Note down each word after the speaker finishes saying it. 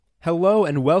Hello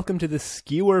and welcome to the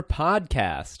Skewer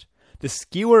Podcast. The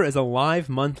Skewer is a live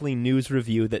monthly news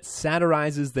review that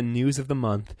satirizes the news of the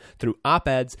month through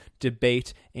op-eds,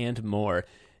 debate, and more.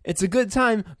 It's a good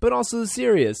time, but also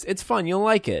serious. It's fun. You'll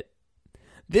like it.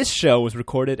 This show was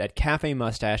recorded at Cafe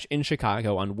Mustache in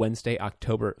Chicago on Wednesday,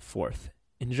 October 4th.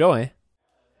 Enjoy.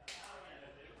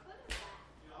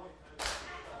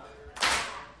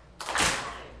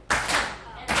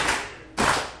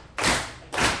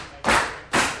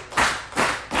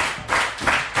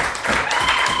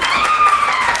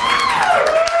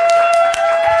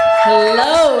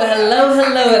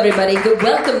 Hello, everybody.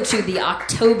 Welcome to the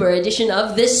October edition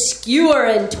of The Skewer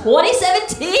in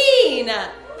 2017. Yeah!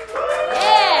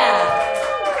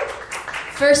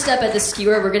 First up at The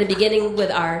Skewer, we're going to be beginning with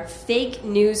our fake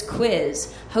news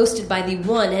quiz, hosted by the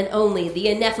one and only, the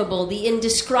ineffable, the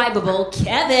indescribable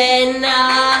Kevin.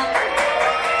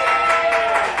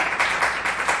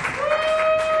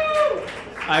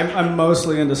 I'm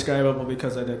mostly indescribable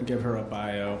because I didn't give her a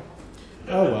bio.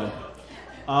 Oh well.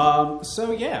 It's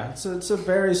a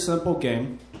very simple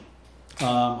game.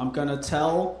 I'm going to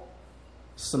tell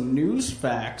some news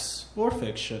facts or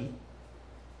fiction,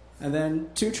 and then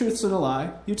two truths and a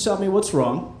lie. You tell me what's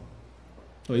wrong.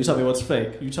 Well, you tell me what's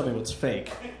fake. You tell me what's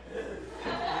fake.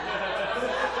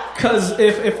 Because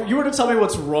if you were to tell me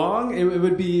what's wrong, we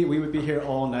would be here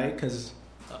all night, because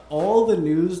all the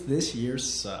news this year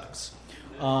sucks.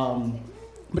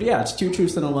 But yeah, it's two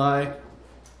truths and a lie.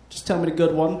 Just tell me the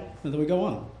good one, and then we go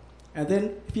on. And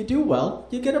then, if you do well,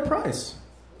 you get a prize.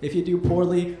 If you do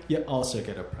poorly, you also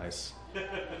get a prize.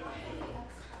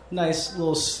 Nice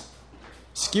little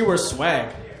skewer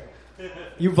swag.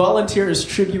 You volunteer as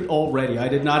tribute already. I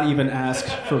did not even ask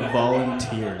for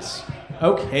volunteers.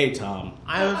 Okay, Tom.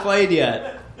 I haven't played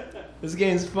yet. This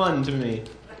game's fun to me.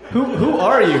 Who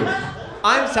are you?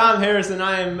 I'm Tom Harrison.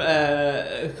 I am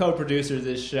a co-producer of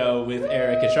this show with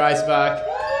Erica Dreisbach.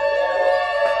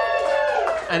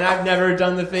 And I've never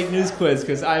done the fake news quiz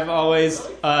because I've always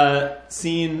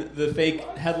seen the fake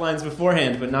headlines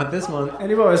beforehand, but not this month. And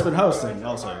you've always been hosting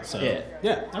also. So.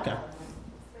 Yeah, okay.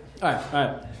 All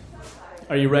right.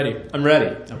 Are you ready? I'm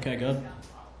ready. Okay, good.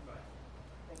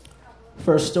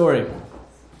 First story.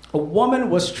 A woman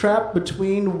was trapped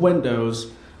between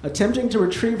windows attempting to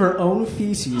retrieve her own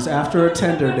feces after a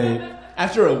Tinder date.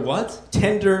 After a what?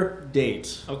 Tinder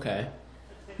date. Okay.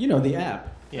 You know, the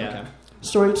app. Yeah. Okay.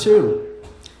 Story 2.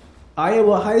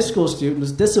 Iowa high school student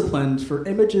was disciplined for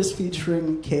images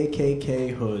featuring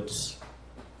KKK hoods.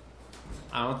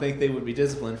 I don't think they would be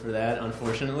disciplined for that,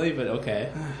 unfortunately, but okay.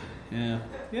 Yeah.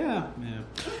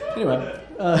 Anyway,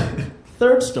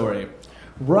 third story.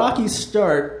 Rocky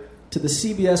start to the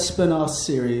CBS spin-off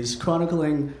series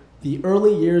chronicling the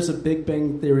early years of Big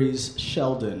Bang Theory's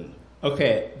Sheldon.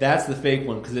 Okay, that's the fake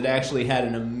one, because it actually had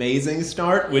an amazing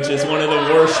start, which is one of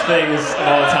the worst things of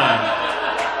all time.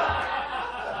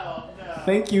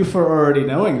 Thank you for already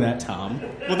knowing that, Tom.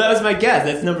 Well, that was my guess.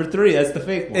 That's number 3. That's the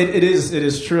fake one. It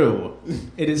is true.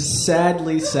 It is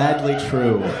sadly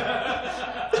true.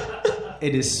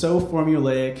 It is so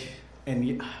formulaic,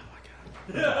 and oh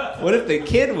my god. What if the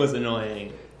kid was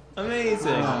annoying?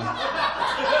 Amazing.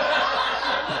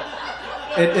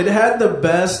 It had the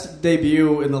best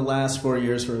debut in the last 4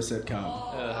 years for a sitcom.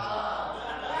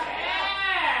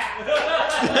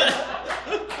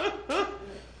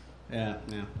 Yeah.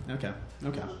 Okay.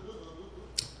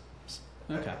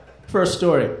 First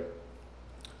story.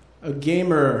 A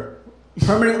gamer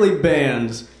permanently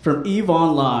banned from EVE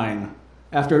Online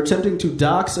after attempting to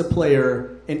dox a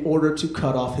player in order to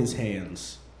cut off his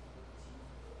hands.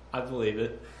 I believe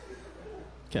it.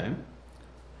 Okay.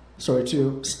 Story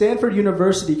 2. Stanford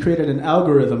University created an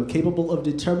algorithm capable of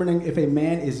determining if a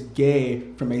man is gay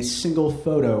from a single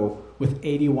photo with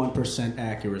 81%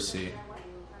 accuracy.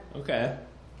 Okay.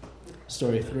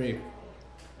 Story 3.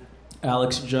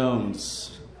 Alex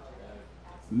Jones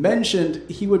mentioned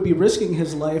he would be risking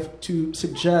his life to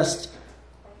suggest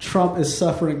Trump is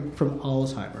suffering from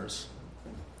Alzheimer's.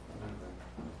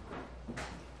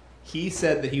 He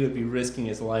said that he would be risking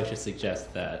his life to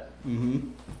suggest that. Mm-hmm.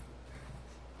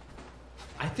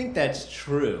 I think that's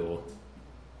true.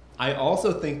 I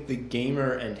also think the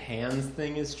gamer and hands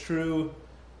thing is true,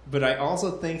 but I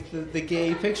also think that the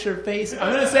gay picture face...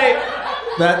 I'm going to say...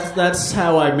 That's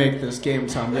how I make this game,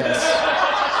 Tom, yes.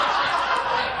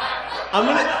 I'm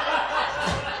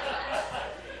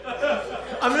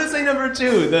gonna say number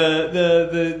 2,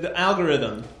 the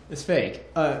algorithm is fake.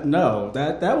 No,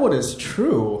 that one is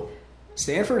true.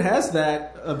 Stanford has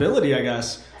that ability, I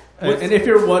guess. And if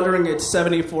you're wondering, it's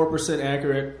 74%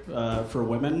 accurate for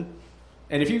women.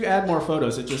 And if you add more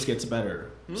photos, it just gets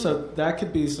better. So that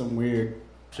could be some weird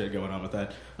shit going on with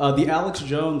that. The Alex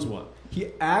Jones one.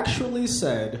 He actually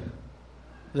said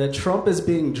that Trump is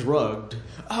being drugged.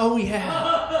 Oh,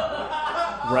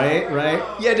 yeah. Right?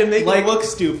 Yeah, to make him look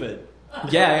stupid.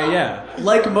 Yeah.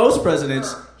 Like most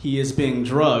presidents, he is being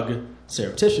drugged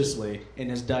surreptitiously in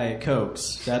his Diet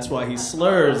Cokes. That's why he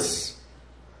slurs.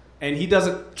 And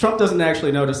Trump doesn't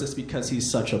actually notice this because he's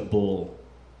such a bull.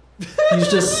 He's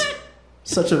just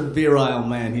such a virile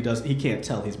man. He can't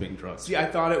tell he's being drugged. See, I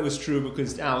thought it was true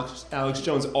because Alex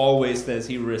Jones always says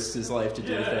he risks his life to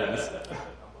do things.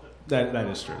 That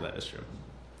is true.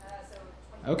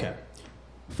 Okay.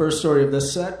 First story of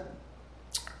this set.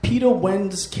 PETA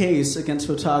wins case against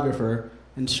photographer,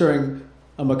 ensuring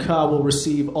a macaque will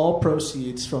receive all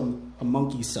proceeds from a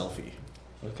monkey selfie.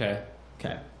 Okay.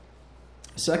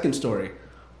 Second story.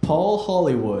 Paul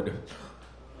Hollywood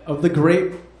of the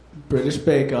Great British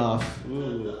Bake Off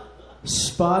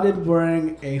spotted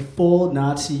wearing a full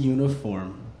Nazi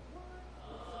uniform.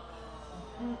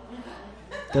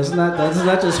 Doesn't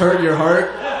that just hurt your heart?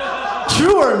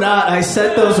 True or not, I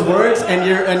said those words and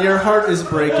your heart is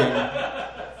breaking.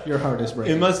 Your heart is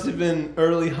breaking. It must have been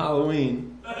early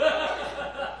Halloween.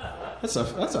 That's a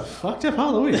fucked up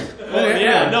Halloween.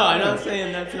 Yeah, no, I'm not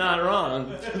saying that's not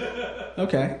wrong.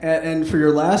 Okay, and for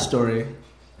your last story,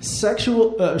 sex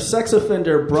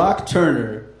offender Brock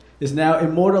Turner is now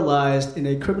immortalized in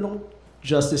a criminal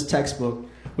justice textbook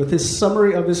with his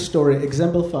summary of his story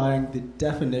exemplifying the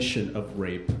definition of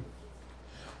rape.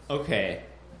 Okay.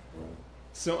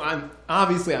 So I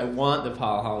want the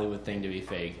Paul Hollywood thing to be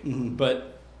fake,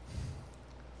 but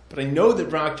I know that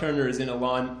Brock Turner is in a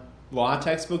law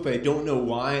textbook, but I don't know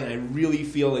why, and I really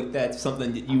feel like that's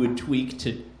something that you would tweak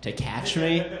to catch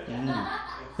me.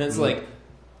 That's like,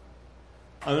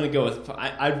 I'm going to go with,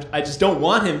 I just don't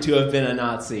want him to have been a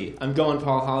Nazi. I'm going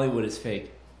Paul Hollywood is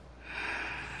fake.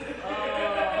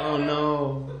 Oh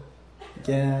no.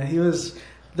 Yeah, he was,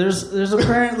 there's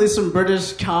apparently some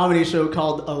British comedy show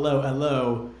called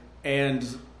Hello, and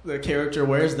the character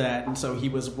wears that, and so he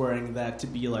was wearing that to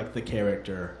be like the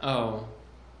character. Oh.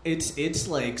 It's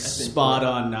like spot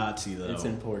on Nazi though. It's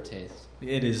in poor taste.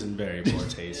 It is in very poor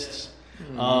taste.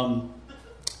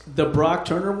 The Brock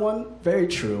Turner one, very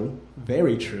true.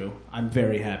 I'm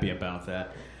very happy about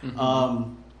that.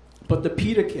 But the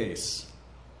PETA case,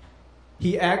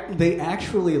 they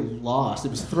actually lost. It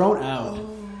was thrown out,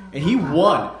 and he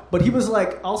won. But he was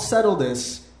like, "I'll settle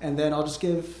this, and then I'll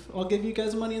give you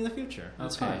guys money in the future."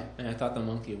 That's fine. And I thought the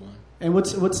monkey won. And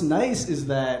what's nice is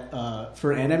that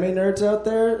for anime nerds out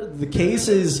there, the case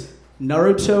is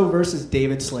Naruto versus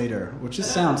David Slater, which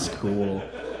just sounds cool.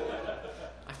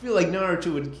 I feel like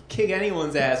Naruto would kick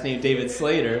anyone's ass named David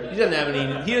Slater. He doesn't have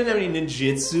any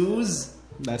ninjutsus.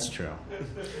 That's true.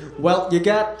 Well, you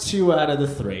got 2 out of the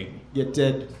 3. You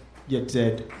did. Yeah.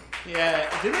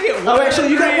 Didn't I get 1? Oh, actually,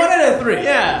 you got 1 out of 3.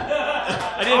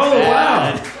 Yeah. I didn't.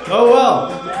 Wow. Oh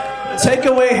well. Take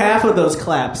away half of those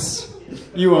claps.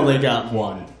 You only got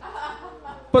 1.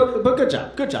 But good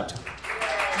job. Good job, Tom.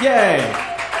 Yay.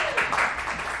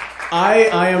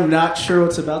 I am not sure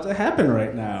what's about to happen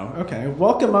right now. Okay,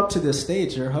 welcome up to the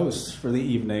stage, your host for the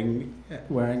evening,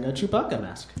 wearing a Chewbacca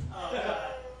mask.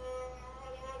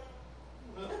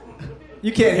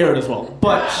 You can't hear it as well,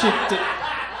 but she did.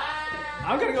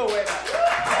 I'm gonna go way back.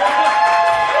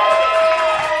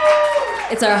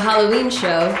 It's our Halloween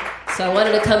show, so I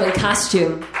wanted to come in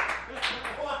costume.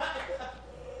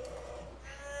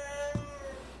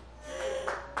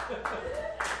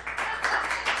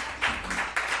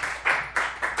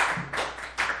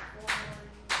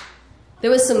 There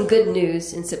was some good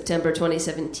news in September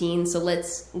 2017, so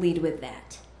let's lead with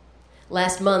that.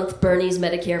 Last month, Bernie's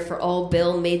Medicare for All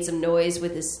bill made some noise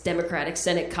with his Democratic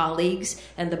Senate colleagues,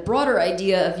 and the broader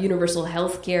idea of universal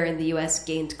health care in the U.S.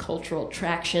 gained cultural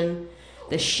traction.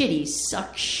 The shitty,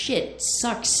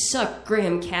 suck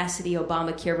Graham Cassidy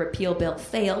Obamacare repeal bill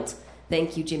failed.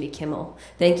 Thank you, Jimmy Kimmel.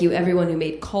 Thank you, everyone who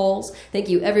made calls. Thank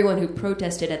you, everyone who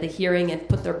protested at the hearing and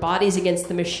put their bodies against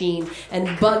the machine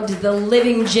and bugged the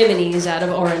living Jimimies out of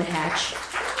Orrin Hatch.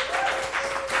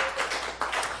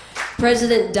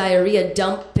 President Diarrhea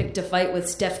Dump picked a fight with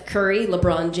Steph Curry,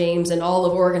 LeBron James, and all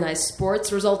of organized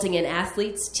sports, resulting in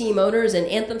athletes, team owners, and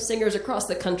anthem singers across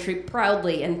the country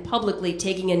proudly and publicly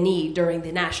taking a knee during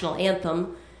the national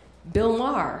anthem. Bill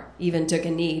Maher even took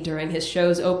a knee during his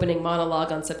show's opening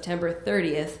monologue on September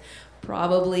 30th,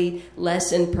 probably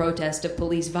less in protest of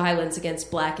police violence against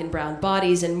black and brown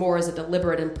bodies and more as a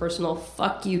deliberate and personal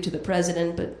fuck you to the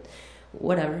president, but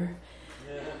whatever.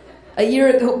 A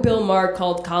year ago, Bill Maher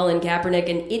called Colin Kaepernick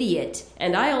an idiot,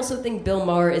 and I also think Bill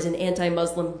Maher is an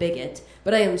anti-Muslim bigot,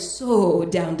 but I am so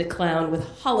down to clown with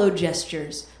hollow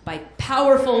gestures by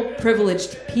powerful,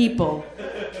 privileged people.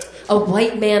 A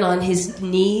white man on his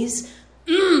knees?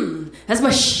 That's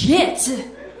my shit.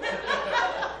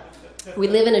 We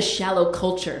live in a shallow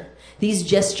culture. These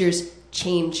gestures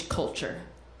change culture.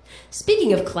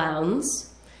 Speaking of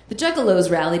clowns, the Juggalos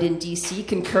rallied in D.C.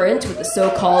 concurrent with the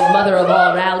so-called mother of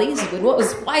all rallies in what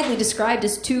was widely described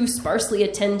as two sparsely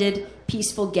attended,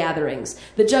 peaceful gatherings.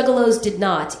 The Juggalos did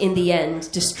not, in the end,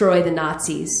 destroy the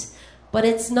Nazis. But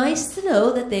it's nice to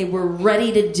know that they were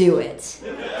ready to do it.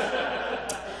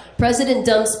 President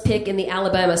Dump's pick in the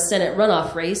Alabama Senate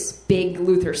runoff race, Big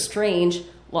Luther Strange,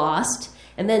 lost,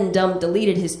 and then Dump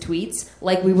deleted his tweets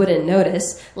like we wouldn't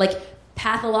notice, like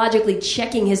pathologically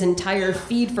checking his entire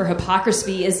feed for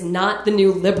hypocrisy is not the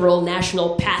new liberal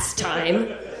national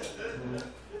pastime.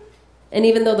 And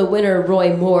even though the winner,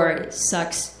 Roy Moore,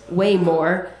 sucks way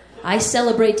more, I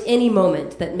celebrate any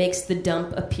moment that makes the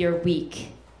Dump appear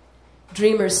weak.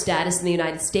 Dreamer's status in the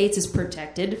United States is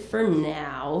protected, for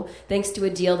now, thanks to a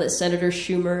deal that Senator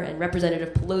Schumer and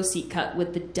Representative Pelosi cut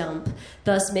with the Dump,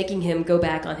 thus making him go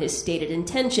back on his stated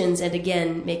intentions and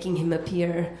again making him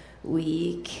appear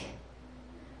weak.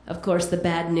 Of course, the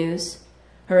bad news.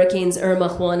 Hurricanes Irma,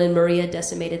 Juan, and Maria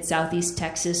decimated southeast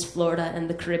Texas, Florida, and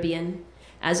the Caribbean.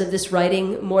 As of this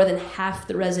writing, more than half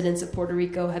the residents of Puerto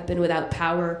Rico have been without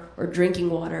power or drinking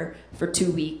water for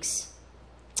 2 weeks.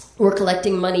 We're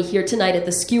collecting money here tonight at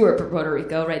the Skewer for Puerto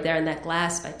Rico, right there in that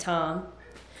glass by Tom.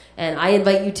 And I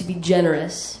invite you to be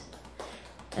generous.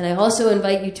 And I also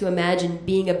invite you to imagine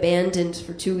being abandoned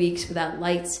for 2 weeks without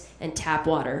lights and tap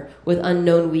water, with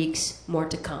unknown weeks more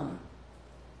to come.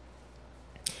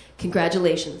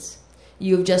 Congratulations.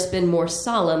 You have just been more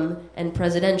solemn and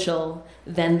presidential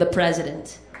than the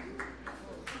president.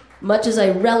 Much as I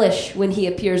relish when he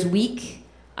appears weak,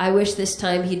 I wish this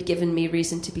time he'd given me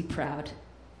reason to be proud.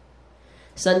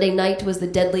 Sunday night was the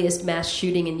deadliest mass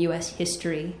shooting in U.S.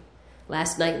 history.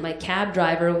 Last night, my cab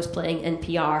driver was playing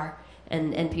NPR,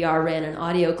 and NPR ran an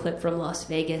audio clip from Las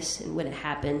Vegas, and when it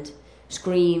happened,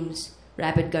 screams,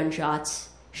 rapid gunshots,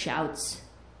 shouts,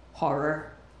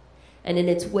 horror. And in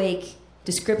its wake,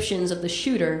 descriptions of the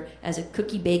shooter as a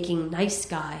cookie-baking nice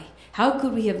guy. How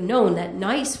could we have known that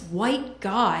nice white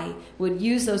guy would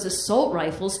use those assault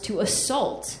rifles to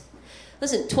assault?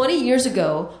 Listen, 20 years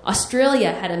ago,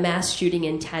 Australia had a mass shooting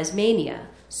in Tasmania,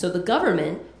 so the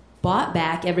government bought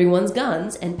back everyone's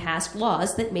guns and passed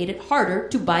laws that made it harder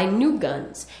to buy new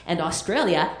guns. And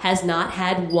Australia has not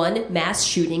had one mass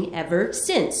shooting ever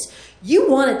since. You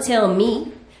want to tell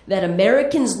me that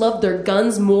Americans love their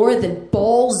guns more than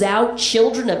balls-out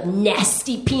children of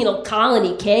nasty penal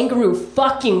colony kangaroo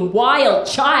fucking wild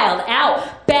child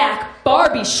out back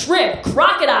Barbie shrimp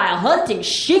crocodile hunting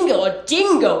shingo or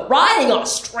dingo riding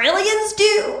Australians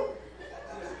do?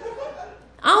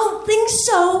 I don't think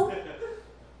so.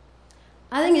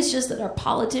 I think it's just that our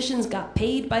politicians got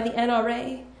paid by the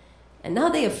NRA and now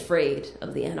they're afraid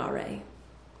of the NRA.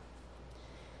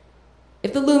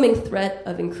 If the looming threat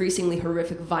of increasingly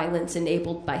horrific violence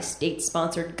enabled by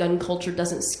state-sponsored gun culture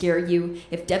doesn't scare you,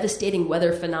 if devastating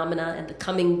weather phenomena and the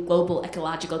coming global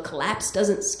ecological collapse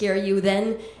doesn't scare you,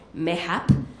 then,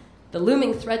 mayhap, the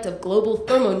looming threat of global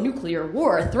thermonuclear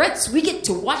war, threats we get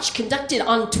to watch conducted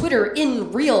on Twitter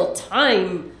in real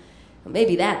time, well,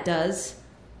 maybe that does.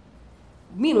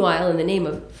 Meanwhile, in the name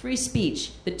of free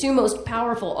speech, the two most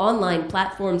powerful online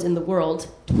platforms in the world,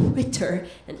 Twitter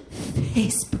and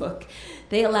Facebook,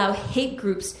 they allow hate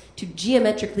groups to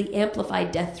geometrically amplify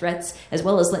death threats, as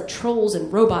well as let trolls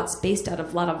and robots based out of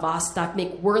Vladivostok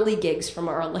make whirligigs from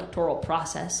our electoral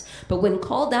process. But when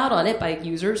called out on it by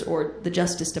users or the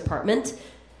Justice Department,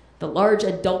 the large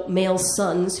adult male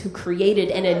sons who created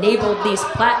and enabled these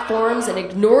platforms and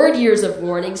ignored years of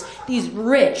warnings, these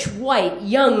rich, white,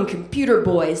 young computer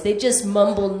boys, they just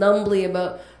mumble numbly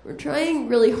about, we're trying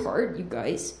really hard, you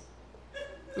guys.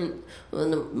 And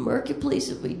the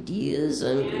marketplace of ideas.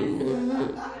 I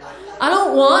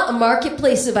don't want a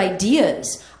marketplace of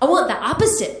ideas. I want the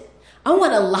opposite. I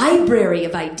want a library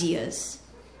of ideas.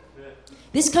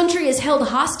 This country is held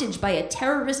hostage by a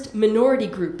terrorist minority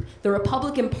group, the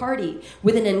Republican Party,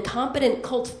 with an incompetent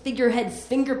cult figurehead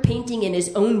finger-painting in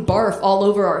his own barf all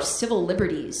over our civil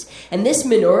liberties. And this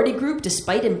minority group,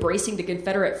 despite embracing the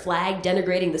Confederate flag,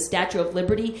 denigrating the Statue of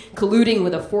Liberty, colluding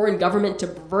with a foreign government to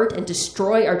pervert and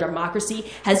destroy our democracy,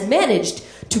 has managed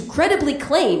to credibly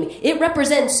claim it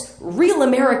represents real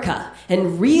America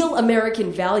and real American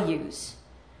values.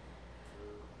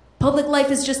 Public life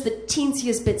is just the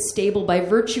teensiest bit stable by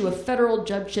virtue of federal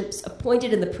judgeships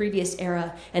appointed in the previous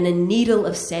era and a needle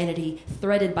of sanity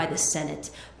threaded by the Senate.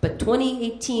 But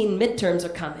 2018 midterms are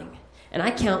coming, And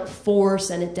I count 4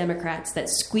 Senate Democrats that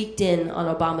squeaked in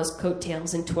on Obama's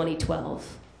coattails in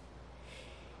 2012.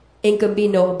 Ain't gonna be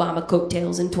no Obama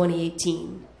coattails in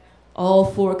 2018. All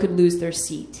 4 could lose their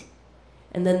seat.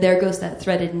 And then there goes that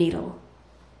threaded needle.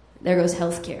 There goes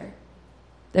healthcare.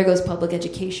 There goes public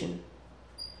education.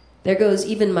 There goes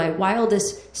even my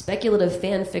wildest speculative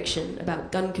fan fiction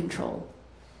about gun control.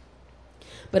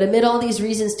 But amid all these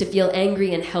reasons to feel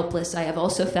angry and helpless, I have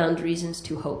also found reasons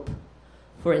to hope.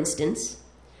 For instance,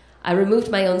 I removed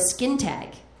my own skin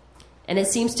tag, and it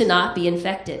seems to not be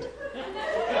infected.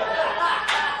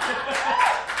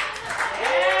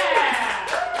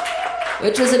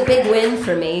 Which was a big win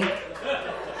for me.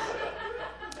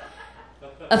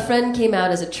 A friend came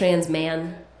out as a trans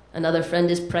man, another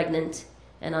friend is pregnant,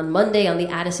 and on Monday on the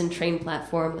Addison train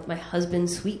platform with my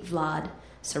husband, sweet Vlad,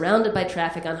 surrounded by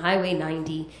traffic on Highway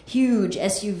 90, huge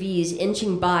SUVs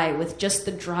inching by with just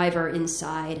the driver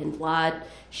inside, and Vlad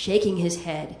shaking his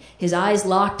head, his eyes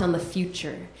locked on the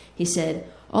future. He said,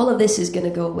 all of this is going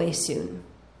to go away soon,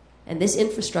 and this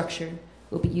infrastructure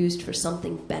will be used for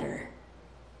something better.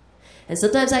 And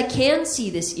sometimes I can see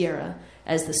this era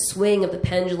as the swing of the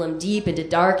pendulum deep into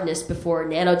darkness before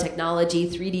nanotechnology,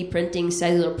 3D printing,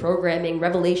 cellular programming,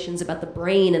 revelations about the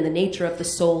brain and the nature of the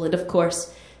soul, and of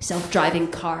course, self-driving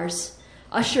cars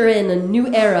usher in a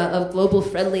new era of global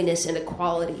friendliness and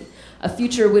equality, a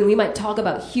future when we might talk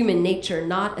about human nature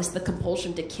not as the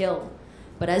compulsion to kill,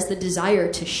 but as the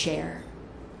desire to share.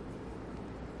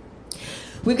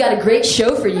 We've got a great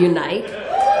show for you tonight.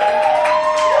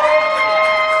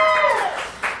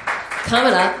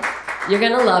 Coming up, you're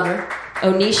going to love her,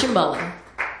 Onicia Muller.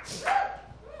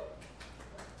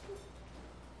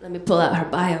 Let me pull out her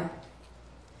bio.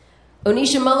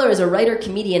 Onicia Muller is a writer,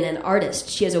 comedian, and artist.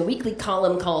 She has a weekly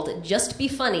column called Just Be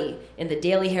Funny in the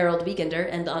Daily Herald Weekender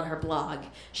and on her blog.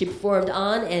 She performed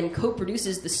on and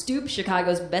co-produces The Stoop,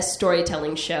 Chicago's best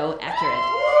storytelling show, Accurate.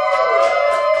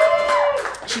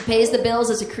 She pays the bills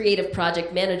as a creative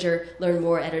project manager. Learn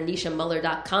more at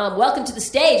oniciamuller.com. Welcome to the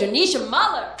stage, Onicia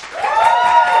Muller.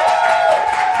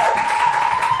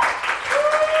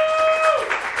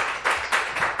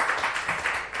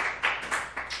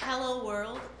 Hello,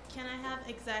 world. Can I have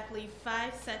exactly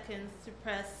 5 seconds to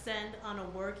press send on a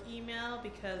work email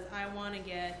because I want to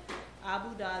get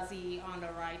Abu Dhabi on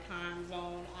the right time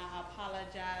zone. I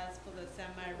apologize for the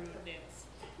semi-rudeness.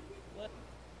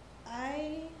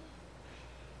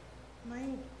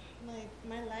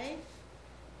 My life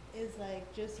is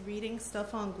like just reading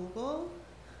stuff on Google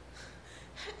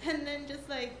and then just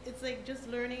like it's like just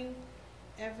learning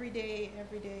every day.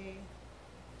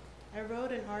 I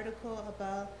wrote an article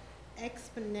about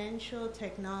exponential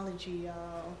technology,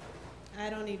 y'all. I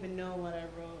don't even know what I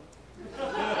wrote.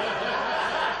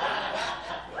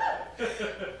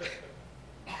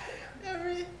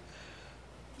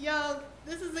 Y'all,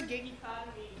 this is a gig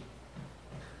economy.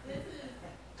 This is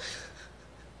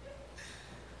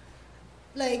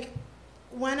like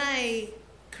when I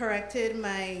corrected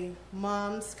my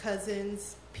mom's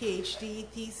cousin's PhD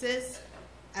thesis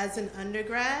as an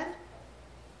undergrad,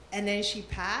 and then she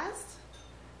passed,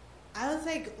 I was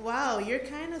like, wow, you're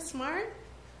kind of smart.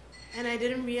 And I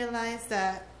didn't realize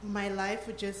that my life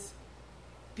would just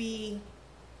be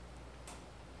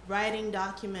writing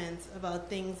documents about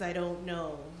things I don't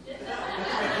know.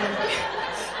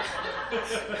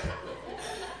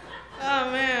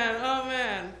 Oh man.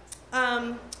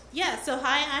 So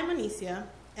hi, I'm Onicia,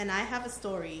 and I have a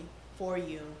story for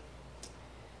you.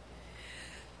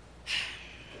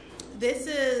 This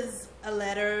is a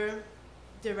letter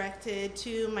directed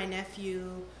to my nephew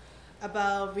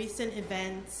about recent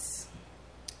events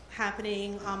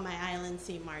happening on my island,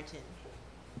 St. Maarten.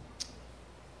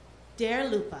 Dear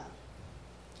Lupa,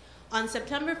 on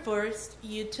September 1st,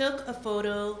 you took a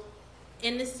photo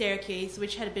in the staircase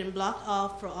which had been blocked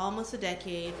off for almost a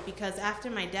decade because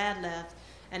after my dad left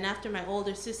and after my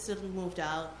older sister moved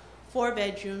out, 4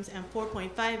 bedrooms and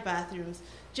 4.5 bathrooms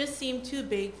just seemed too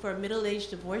big for a middle-aged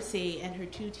divorcee and her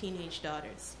 2 teenage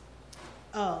daughters.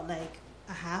 Oh, like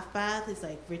a half bath is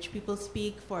like rich people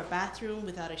speak for a bathroom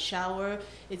without a shower.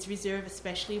 It's reserved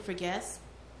especially for guests.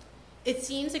 It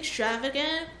seems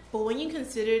extravagant, but when you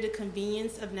consider the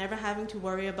convenience of never having to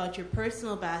worry about your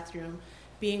personal bathroom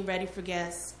being ready for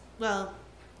guests, well,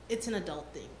 it's an adult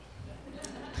thing.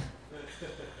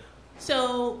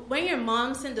 So when your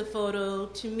mom sent a photo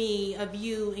to me of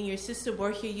you in your Sister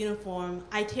Borgia uniform,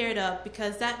 I teared up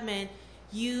because that meant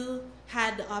you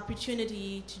had the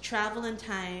opportunity to travel in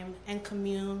time and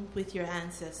commune with your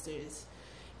ancestors.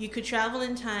 You could travel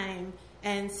in time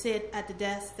and sit at the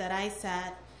desk that I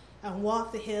sat and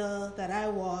walk the hill that I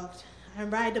walked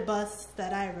and ride the bus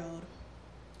that I rode.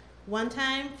 One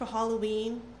time for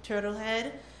Halloween,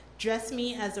 Turtlehead dressed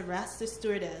me as a Rasta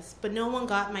stewardess, but no one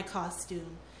got my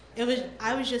costume.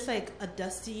 I was just like a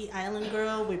dusty island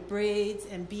girl with braids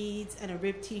and beads and a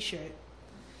ripped t-shirt.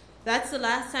 That's the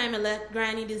last time I let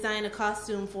Granny design a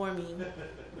costume for me.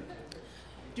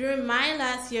 During my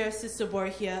last year at Sister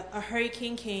Borgia, a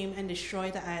hurricane came and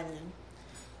destroyed the island.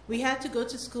 We had to go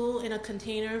to school in a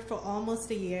container for almost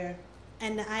a year,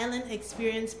 and the island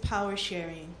experienced power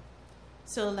sharing.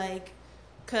 So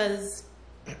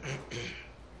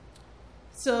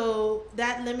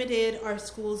that limited our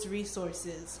school's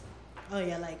resources. Oh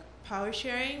yeah, like power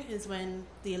sharing is when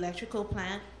the electrical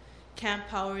plant can't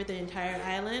power the entire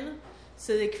island,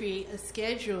 so they create a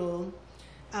schedule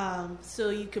so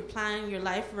you could plan your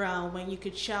life around when you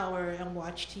could shower and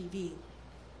watch TV.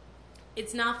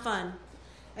 It's not fun,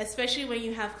 especially when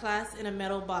you have class in a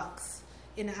metal box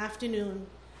in the afternoon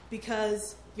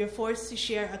because you're forced to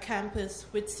share a campus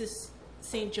with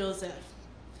St. Joseph.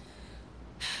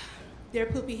 They're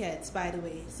poopy heads, by the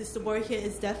way. Sister Borgia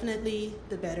is definitely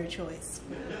the better choice.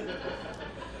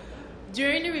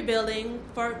 During the rebuilding,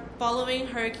 following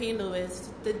Hurricane Louis,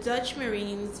 the Dutch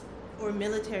Marines, or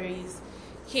militaries,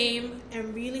 came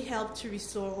and really helped to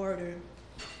restore order.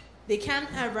 They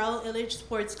camped at Raoul Illich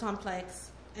Sports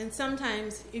Complex, and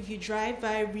sometimes, if you drive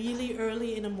by really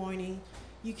early in the morning,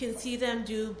 you can see them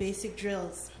do basic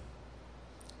drills.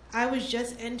 I was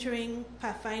just entering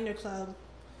Pathfinder Club,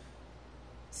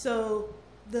 so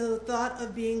the thought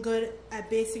of being good at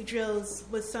basic drills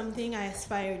was something I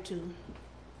aspired to.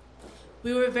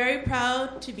 We were very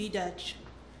proud to be Dutch.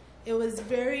 It was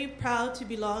very proud to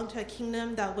belong to a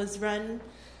kingdom that was run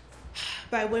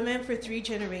by women for 3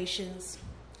 generations.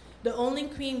 The only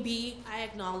queen bee I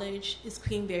acknowledge is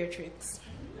Queen Beatrix.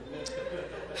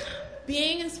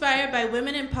 Being inspired by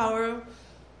women in power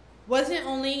wasn't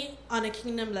only on a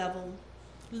kingdom level.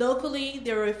 Locally,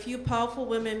 there were a few powerful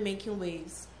women making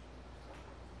waves.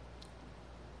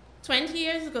 20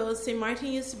 years ago, St.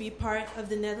 Maarten used to be part of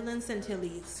the Netherlands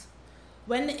Antilles.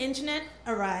 When the internet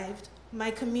arrived, my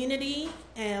community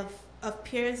of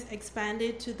peers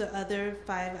expanded to the other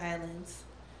 5 islands.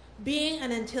 Being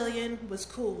an Antillian was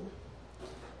cool,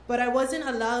 but I wasn't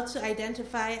allowed to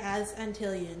identify as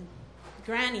Antillian.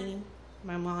 Granny,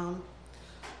 my mom,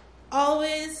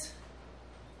 always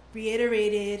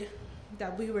reiterated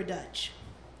that we were Dutch.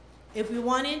 If we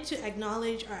wanted to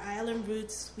acknowledge our island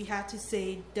roots, we had to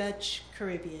say Dutch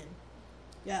Caribbean.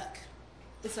 Yuck.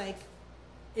 It's like,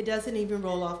 it doesn't even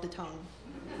roll off the tongue.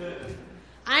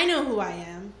 I know who I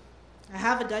am. I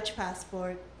have a Dutch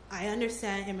passport. I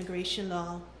understand immigration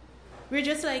law. We're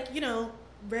just like,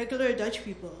 regular Dutch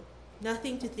people.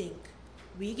 Nothing to think.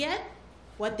 We get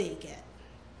what they get.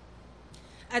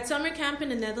 At summer camp in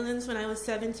the Netherlands when I was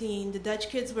 17, the Dutch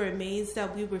kids were amazed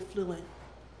that we were fluent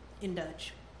in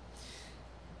Dutch.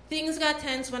 Things got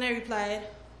tense when I replied,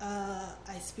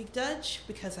 I speak Dutch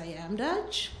because I am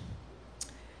Dutch.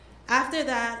 After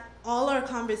that, all our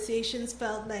conversations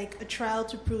felt like a trial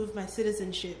to prove my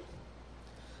citizenship.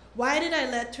 Why did I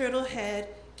let Turtlehead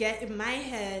get in my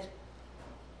head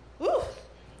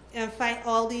and fight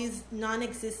all these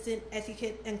non-existent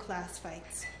etiquette and class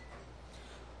fights?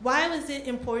 Why was it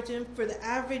important for the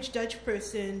average Dutch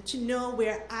person to know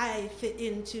where I fit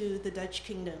into the Dutch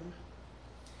kingdom?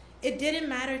 It didn't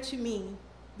matter to me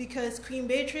because Queen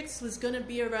Beatrix was going to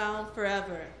be around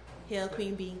forever. Hail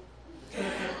Queen Bee.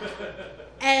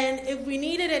 And if we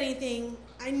needed anything,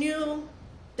 I knew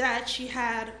that she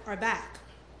had our back.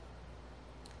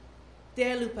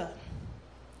 Dear Lupa,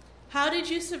 how did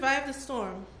you survive the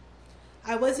storm?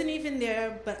 I wasn't even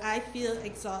there, but I feel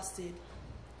exhausted.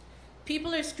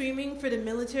 People are screaming for the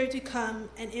military to come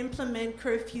and implement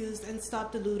curfews and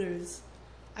stop the looters.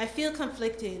 I feel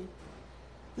conflicted.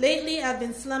 Lately, I've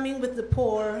been slumming with the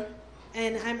poor,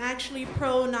 and I'm actually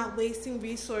pro not wasting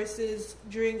resources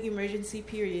during emergency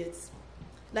periods.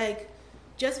 Like,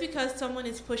 just because someone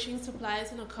is pushing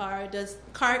supplies in a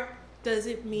cart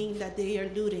doesn't mean that they are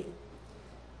looting.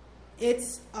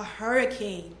 It's a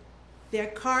hurricane. Their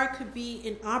car could be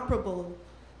inoperable.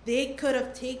 They could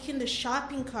have taken the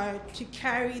shopping cart to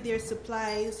carry their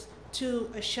supplies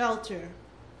to a shelter.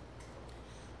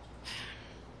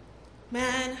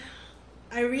 Man,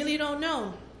 I really don't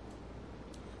know.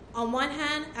 On one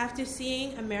hand, after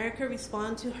seeing America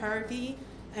respond to Harvey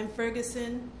and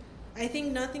Ferguson, I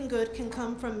think nothing good can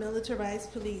come from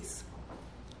militarized police.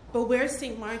 But where's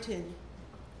St. Maarten,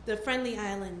 the friendly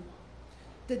island?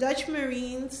 The Dutch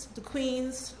Marines, the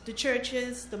Queens, the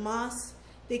churches, the mosques,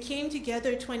 they came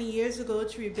together 20 years ago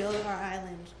to rebuild our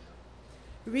island.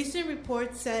 Recent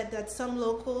reports said that some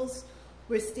locals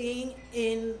were staying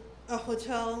in a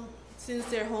hotel since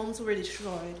their homes were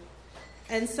destroyed,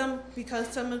 and because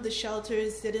some of the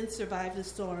shelters didn't survive the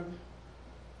storm.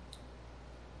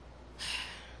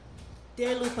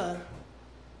 Dear Lupa,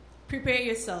 prepare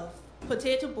yourself.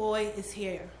 Potato Boy is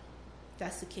here.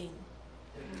 That's the king.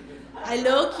 I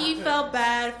low-key felt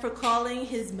bad for calling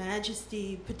His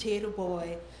Majesty Potato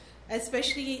Boy,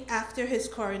 especially after his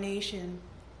coronation.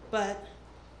 But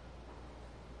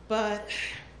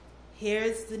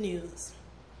here's the news.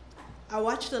 I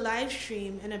watched the live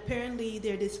stream, and apparently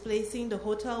they're displacing the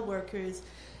hotel workers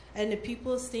and the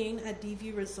people staying at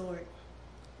DV Resort.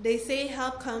 They say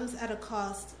help comes at a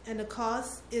cost, and the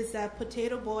cost is that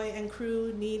Potato Boy and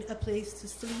crew need a place to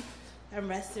sleep and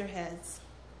rest their heads.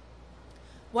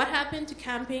 What happened to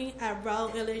camping at Raw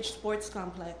Village Sports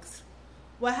Complex?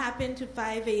 What happened to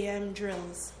 5 a.m.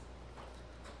 drills?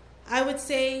 I would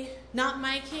say, not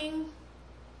my king,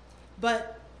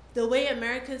 but the way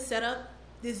America's set up,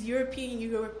 this European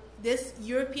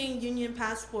Union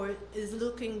passport is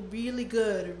looking really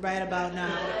good right about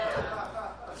now.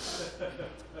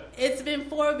 It's been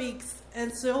 4 weeks,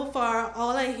 and so far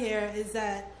all I hear is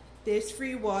that there's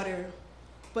free water,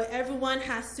 but everyone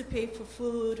has to pay for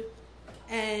food,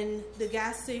 and the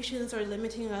gas stations are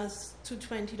limiting us to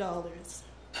 $20.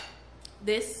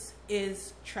 This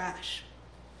is trash.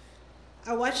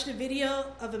 I watched a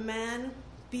video of a man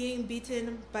being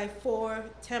beaten by 4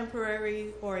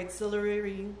 temporary or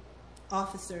auxiliary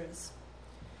officers.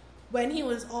 When he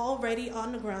was already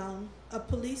on the ground, a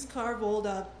police car rolled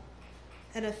up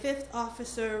and a 5th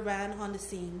officer ran on the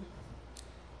scene.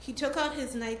 He took out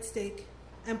his nightstick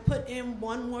and put in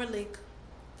one more lick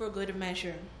for good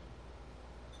measure.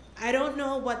 I don't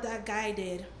know what that guy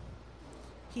did.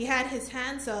 He had his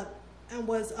hands up and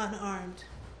was unarmed.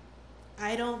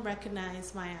 I don't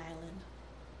recognize my island.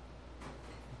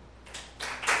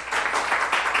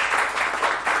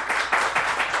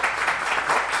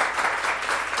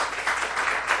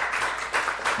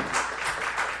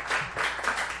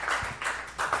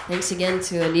 Thanks again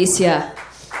to Onicia.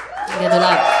 Give it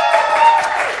up.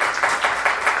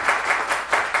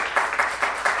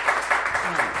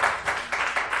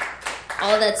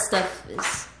 All that stuff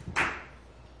is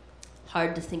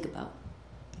hard to think about.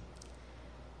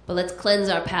 But let's cleanse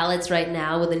our palates right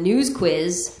now with a news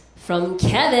quiz from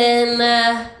Kevin.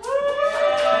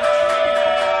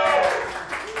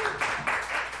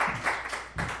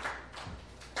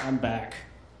 I'm back.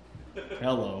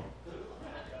 Hello.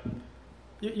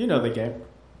 You know the game.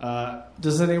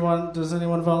 Does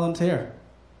anyone volunteer?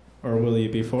 Or will you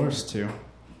be forced to?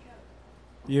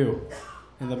 You,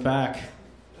 in the back.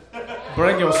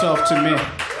 Bring yourself to me.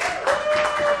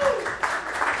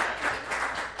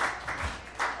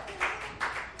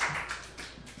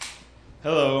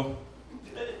 Hello.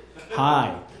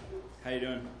 Hi. How you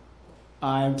doing?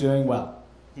 I'm doing well.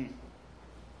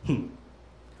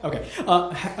 Okay.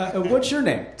 What's your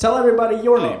name? Tell everybody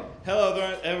your name. Hello,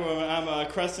 everyone. I'm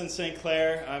Creston St.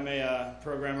 Clair. I'm a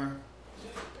programmer.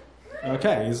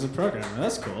 Okay, he's a programmer.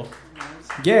 That's cool.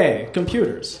 Yay,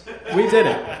 computers. We did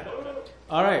it.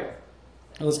 All right.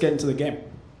 Let's get into the game.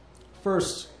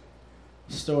 First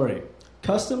story.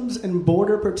 Customs and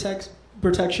Border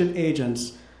Protection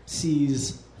agents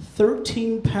seize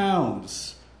 13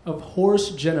 pounds of horse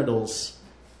genitals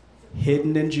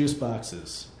hidden in juice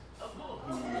boxes.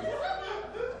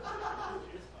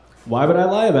 Why would I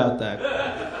lie about that?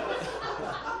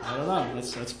 I don't know.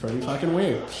 That's pretty fucking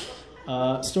weird.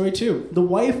 Story 2. The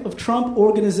wife of Trump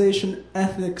Organization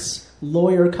ethics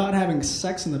lawyer caught having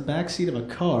sex in the backseat of a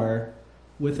car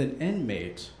with an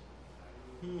inmate.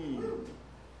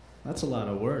 That's a lot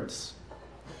of words.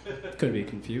 Could be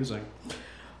confusing.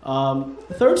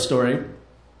 Third story.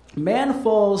 Man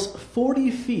falls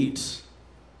 40 feet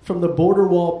from the border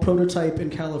wall prototype in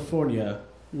California,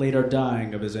 later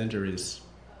dying of his injuries.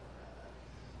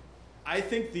 I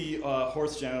think the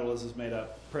horse genitals is made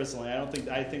up. Personally, I don't think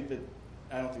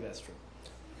that's true.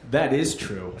 That is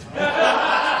true.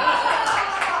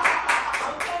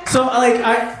 So,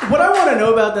 what I want to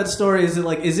know about that story is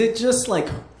is it just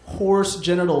horse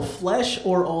genital flesh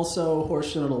or also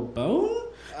horse genital bone?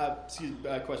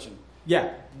 Question.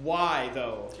 Yeah. Why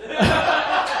though?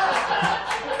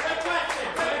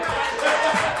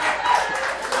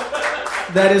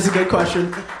 That is a good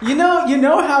question. You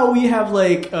know how we have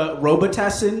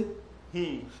Robitussin?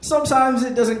 Sometimes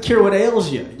it doesn't cure what ails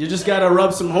you. You just gotta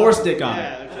rub some horse dick on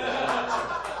it.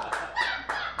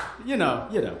 You know.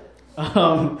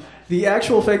 The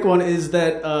actual fake one is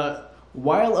that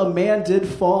while a man did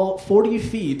fall 40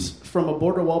 feet from a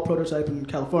border wall prototype in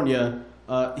California,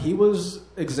 he was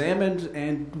examined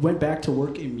and went back to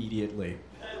work immediately.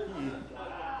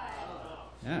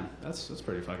 Yeah, that's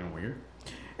pretty fucking weird.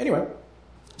 Anyway,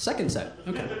 second set.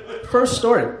 Okay. First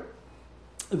story.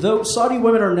 Though Saudi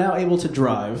women are now able to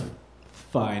drive,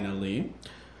 finally,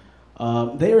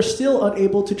 they are still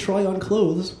unable to try on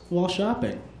clothes while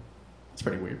shopping. That's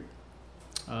pretty weird.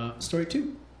 Story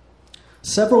 2.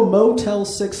 Several Motel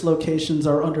 6 locations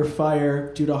are under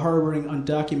fire due to harboring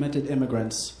undocumented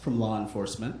immigrants from law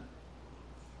enforcement.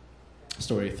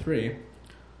 Story 3.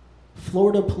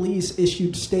 Florida police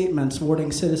issued statements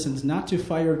warning citizens not to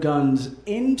fire guns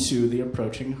into the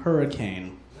approaching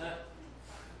hurricane.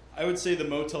 I would say the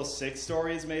Motel 6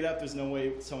 story is made up. There's no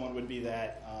way someone would be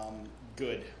that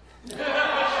good.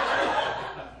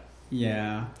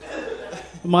 Yeah.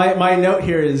 My note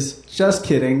here is, just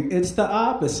kidding, it's the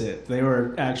opposite. They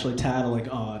were actually tattling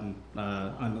on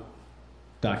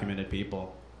undocumented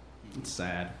people. It's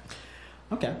sad.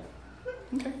 Okay,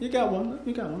 you got one.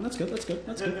 That's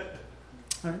good.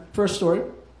 All right, first story.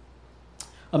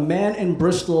 A man in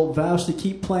Bristol vows to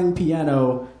keep playing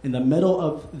piano in the middle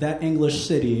of that English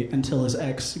city until his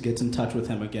ex gets in touch with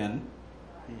him again.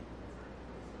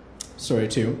 Story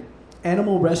 2.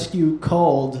 Animal rescue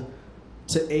called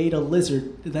to aid a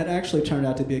lizard that actually turned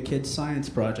out to be a kid's science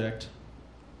project.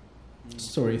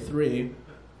 Story 3.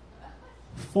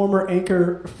 Former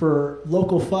anchor for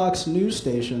local Fox news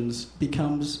stations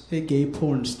becomes a gay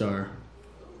porn star.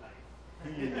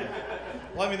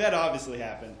 Well, I mean, that obviously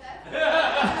happened.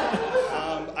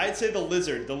 I'd say the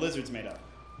lizard. The lizard's made up.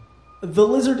 The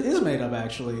lizard is made up,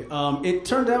 actually. It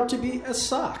turned out to be a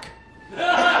sock.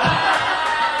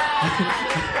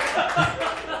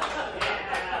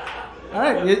 All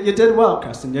right, you did well,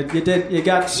 Preston. You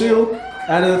got 2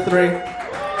 out of the 3.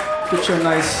 Get you a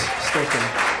nice sticker.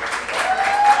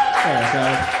 There you go.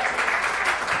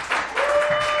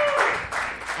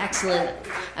 Excellent.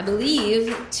 I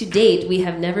believe to date we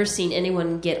have never seen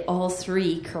anyone get all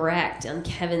 3 correct on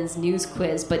Kevin's news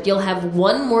quiz, but you'll have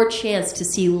one more chance to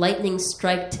see lightning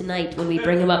strike tonight when we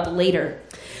bring him up later.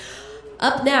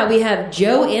 Up now we have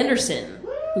Joe Anderson,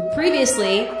 who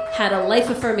previously had a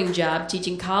life-affirming job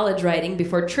teaching college writing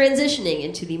before transitioning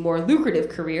into the more lucrative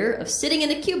career of sitting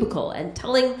in a cubicle and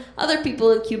telling other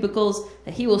people in cubicles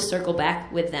that he will circle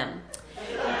back with them.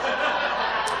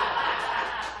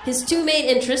 His 2 main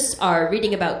interests are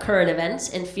reading about current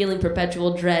events and feeling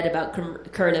perpetual dread about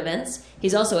current events.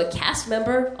 He's also a cast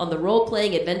member on the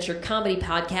role-playing adventure comedy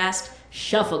podcast,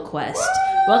 Shuffle Quest.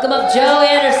 Welcome up, Joe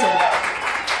Anderson.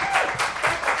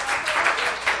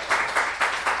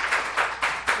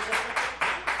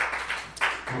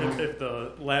 If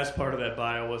the last part of that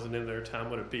bio wasn't in there, Tom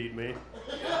would have beat me.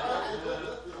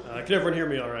 Can everyone hear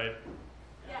me all right?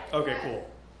 Okay, cool.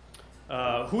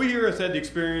 Who here has had the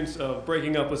experience of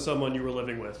breaking up with someone you were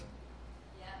living with?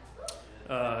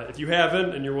 If you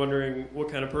haven't, and you're wondering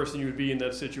what kind of person you would be in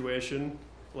that situation,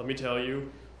 let me tell you,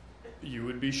 you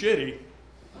would be shitty.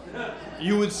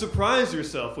 You would surprise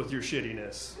yourself with your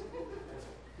shittiness.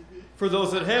 For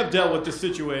those that have dealt with this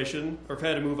situation, or have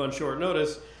had to move on short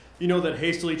notice, you know that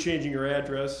hastily changing your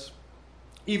address,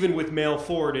 even with mail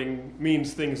forwarding,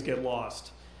 means things get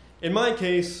lost. In my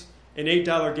case, an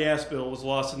 $8 gas bill was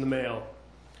lost in the mail.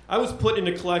 I was put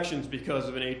into collections because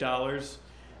of an $8,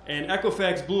 and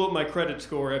Equifax blew up my credit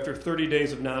score after 30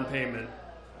 days of non-payment.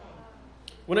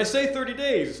 When I say 30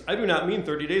 days, I do not mean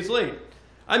 30 days late.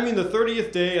 I mean the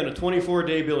 30th day on a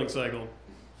 24-day billing cycle.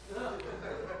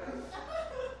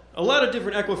 A lot of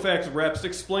different Equifax reps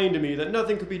explained to me that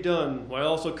nothing could be done, while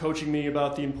also coaching me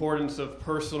about the importance of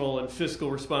personal and fiscal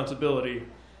responsibility.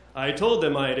 I told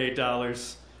them I had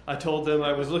 $8. I told them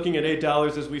I was looking at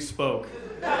 $8 as we spoke.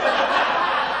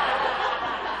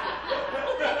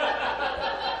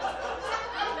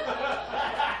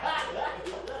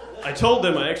 I told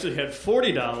them I actually had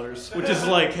 $40, which is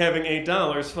like having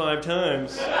 $8 5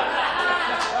 times.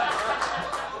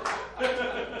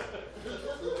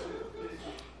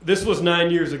 This was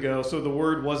 9 years ago, so the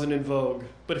word wasn't in vogue.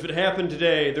 But if it happened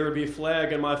today, there would be a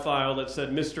flag in my file that said,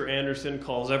 Mr. Anderson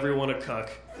calls everyone a cuck.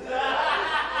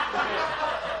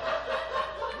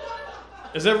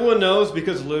 As everyone knows,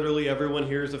 because literally everyone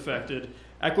here is affected,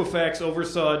 Equifax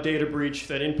oversaw a data breach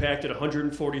that impacted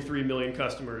 143 million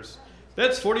customers.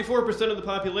 That's 44% of the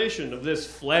population of this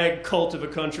flag cult of a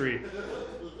country.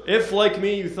 If, like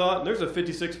me, you thought, there's a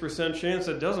 56% chance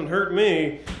that doesn't hurt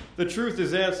me, the truth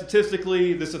is that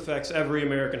statistically, this affects every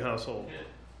American household.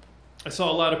 I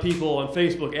saw a lot of people on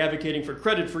Facebook advocating for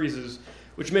credit freezes,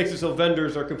 which makes it so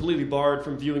vendors are completely barred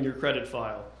from viewing your credit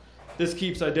file. This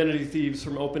keeps identity thieves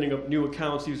from opening up new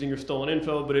accounts using your stolen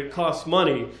info, but it costs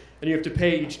money, and you have to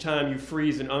pay each time you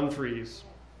freeze and unfreeze.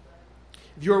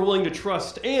 If you are willing to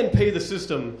trust and pay the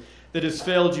system that has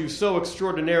failed you so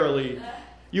extraordinarily,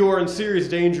 You are in serious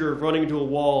danger of running into a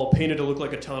wall painted to look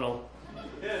like a tunnel.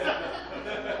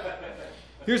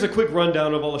 Here's a quick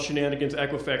rundown of all the shenanigans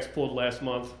Equifax pulled last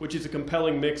month, which is a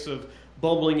compelling mix of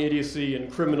bumbling idiocy and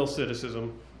criminal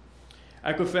cynicism.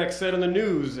 Equifax said on the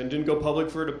news and didn't go public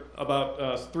for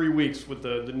about 3 weeks with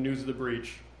the news of the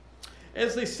breach.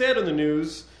 As they said on the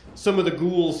news, some of the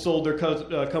ghouls sold their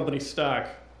company stock.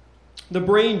 The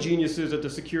brain geniuses at the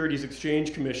Securities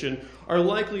Exchange Commission are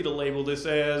likely to label this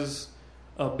as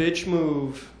a bitch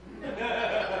move.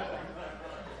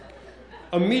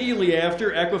 Immediately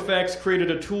after, Equifax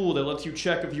created a tool that lets you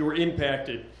check if you were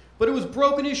impacted. But it was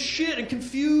broken as shit and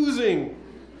confusing.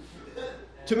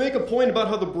 To make a point about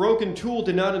how the broken tool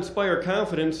did not inspire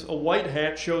confidence, a white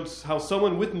hat showed how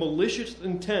someone with malicious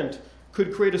intent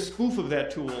could create a spoof of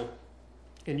that tool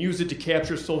and use it to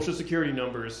capture social security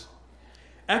numbers.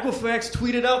 Equifax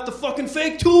tweeted out the fucking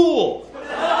fake tool!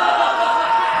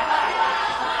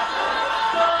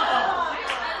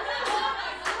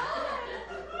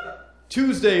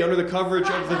 Tuesday, under the coverage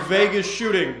of the Vegas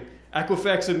shooting,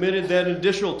 Equifax admitted that an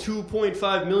additional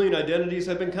 2.5 million identities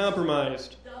have been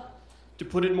compromised. To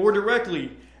put it more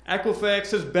directly,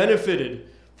 Equifax has benefited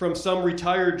from some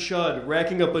retired chud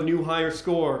racking up a new higher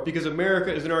score because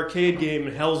America is an arcade game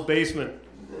in hell's basement.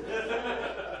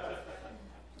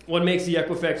 What makes the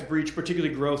Equifax breach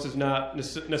particularly gross is not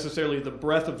necessarily the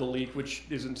breadth of the leak, which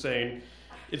is insane.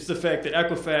 It's the fact that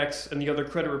Equifax and the other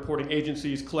credit reporting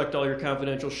agencies collect all your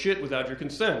confidential shit without your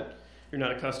consent. You're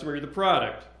not a customer, you're the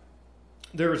product.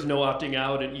 There is no opting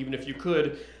out, and even if you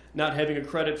could, not having a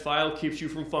credit file keeps you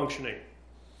from functioning.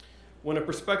 When a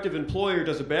prospective employer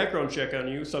does a background check on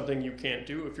you, something you can't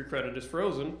do if your credit is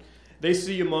frozen, they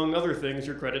see, among other things,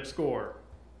 your credit score.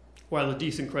 While a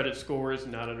decent credit score is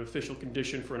not an official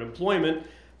condition for an employment,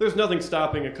 there's nothing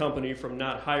stopping a company from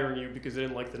not hiring you because they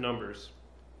didn't like the numbers.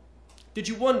 Did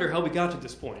you wonder how we got to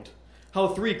this point? How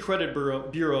 3 credit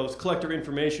bureaus collect our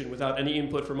information without any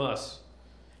input from us?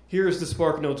 Here is the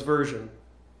SparkNotes version.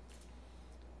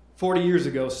 40 years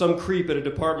ago, some creep at a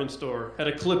department store had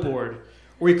a clipboard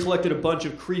where he collected a bunch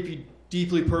of creepy,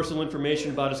 deeply personal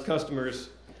information about his customers.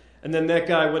 And then that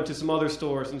guy went to some other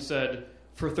stores and said,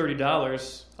 for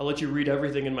 $30, I'll let you read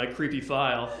everything in my creepy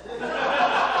file.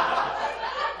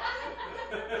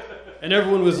 And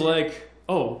everyone was like,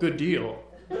 oh, good deal.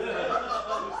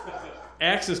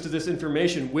 Access to this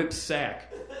information whips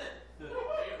sack.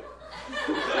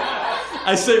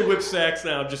 I say whip sacks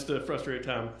now just to frustrate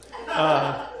Tom.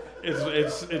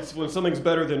 It's when something's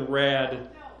better than rad,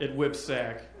 it whips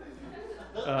sack.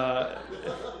 The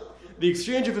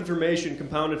exchange of information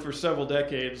compounded for several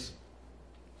decades,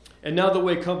 and now the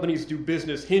way companies do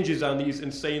business hinges on these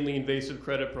insanely invasive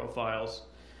credit profiles.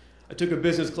 I took a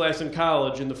business class in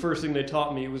college, and the first thing they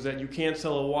taught me was that you can't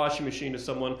sell a washing machine to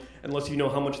someone unless you know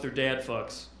how much their dad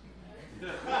fucks.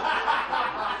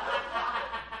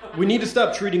 We need to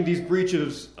stop treating these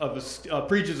breaches of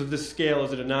this scale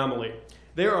as an anomaly.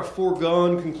 They are a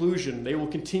foregone conclusion. They will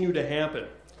continue to happen.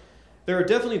 There are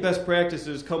definitely best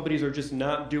practices companies are just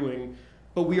not doing,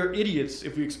 but we are idiots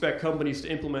if we expect companies to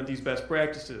implement these best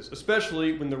practices,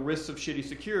 especially when the risks of shitty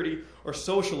security are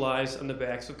socialized on the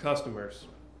backs of customers.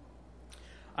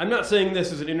 I'm not saying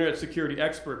this as an internet security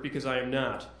expert because I am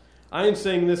not. I am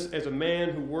saying this as a man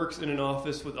who works in an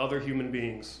office with other human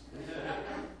beings.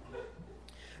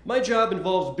 My job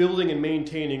involves building and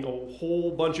maintaining a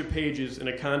whole bunch of pages in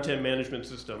a content management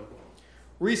system.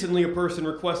 Recently, a person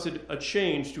requested a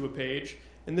change to a page,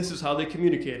 and this is how they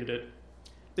communicated it.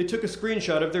 They took a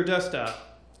screenshot of their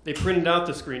desktop. They printed out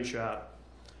the screenshot.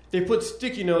 They put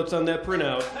sticky notes on that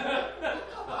printout.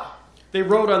 They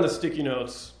wrote on the sticky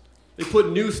notes. They put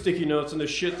new sticky notes on the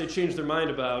shit they changed their mind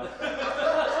about.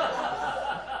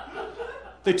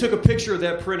 They took a picture of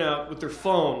that printout with their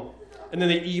phone, and then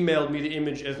they emailed me the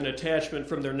image as an attachment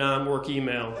from their non-work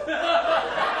email.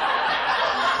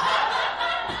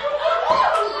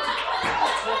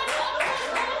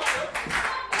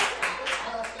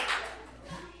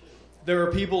 There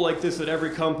are people like this at every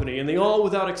company, and they all,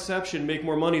 without exception, make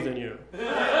more money than you.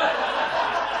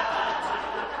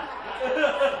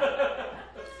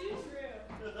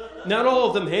 Not all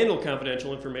of them handle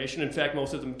confidential information. In fact,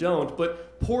 most of them don't.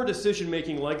 But poor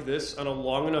decision-making like this on a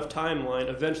long enough timeline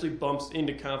eventually bumps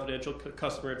into confidential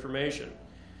customer information.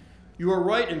 You are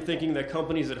right in thinking that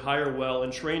companies that hire well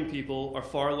and train people are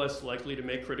far less likely to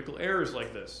make critical errors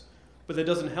like this. But that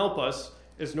doesn't help us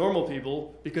as normal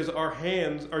people because our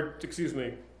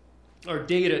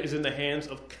data is in the hands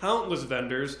of countless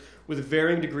vendors with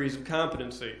varying degrees of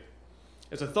competency.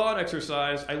 As a thought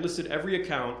exercise, I listed every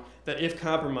account that, if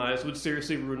compromised, would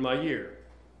seriously ruin my year.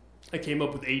 I came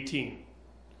up with 18.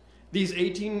 These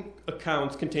 18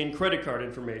 accounts contain credit card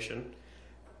information.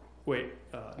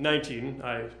 19.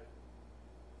 I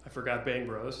forgot Bang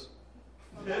Bros.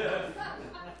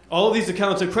 All of these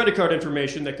accounts have credit card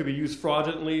information that could be used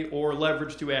fraudulently or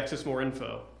leveraged to access more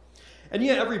info. And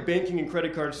yet every banking and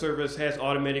credit card service has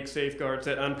automatic safeguards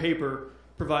that on paper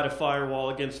provide a firewall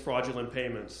against fraudulent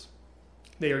payments.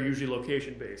 They are usually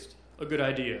location-based. A good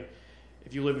idea.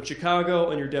 If you live in Chicago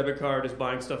and your debit card is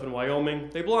buying stuff in Wyoming,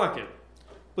 they block it.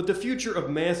 But the future of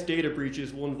mass data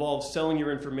breaches will involve selling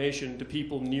your information to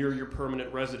people near your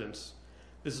permanent residence.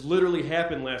 This literally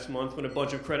happened last month when a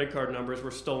bunch of credit card numbers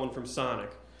were stolen from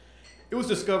Sonic. It was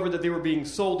discovered that they were being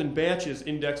sold in batches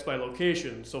indexed by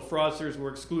location, so fraudsters were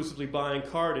exclusively buying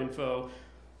card info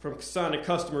from Sonic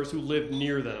customers who lived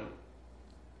near them.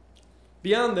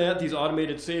 Beyond that, these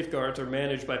automated safeguards are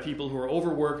managed by people who are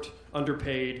overworked,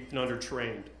 underpaid, and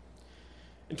undertrained.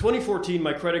 In 2014,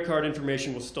 my credit card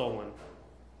information was stolen.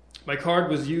 My card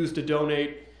was used to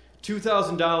donate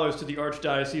 $2,000 to the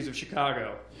Archdiocese of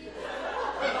Chicago.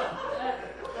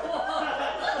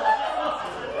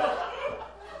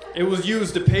 It was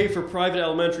used to pay for private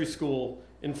elementary school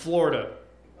in Florida.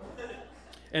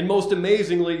 And most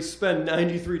amazingly, spend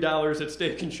 $93 at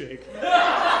Steak and Shake.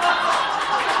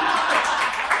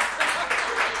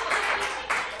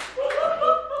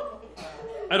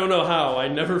 I don't know how. I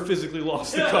never physically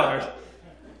lost the card.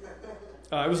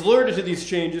 I was alerted to these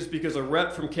changes because a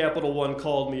rep from Capital One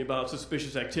called me about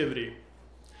suspicious activity.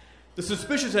 The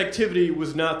suspicious activity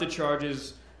was not the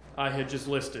charges I had just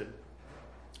listed.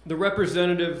 The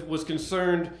representative was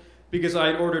concerned because I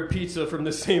had ordered pizza from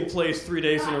the same place 3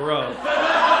 days in a row.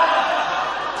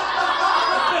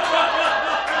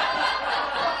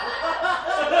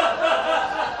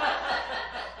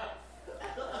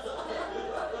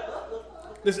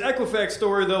 This Equifax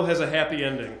story, though, has a happy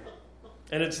ending,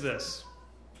 and it's this.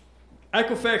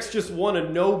 Equifax just won a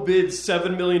no-bid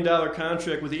 $7 million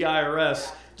contract with the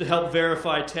IRS to help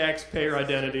verify taxpayer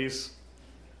identities.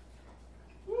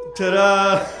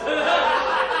 Ta-da!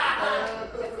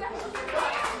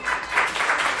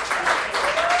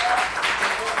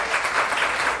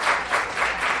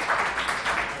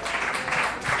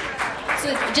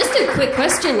 So, just a quick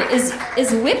question: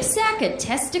 Is whipsack a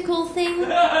testicle thing?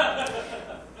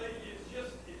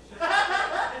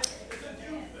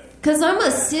 Because I'm a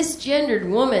cisgendered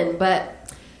woman,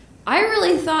 but I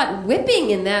really thought whipping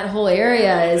in that whole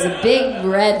area is a big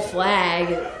red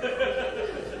flag.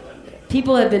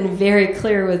 People have been very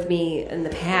clear with me in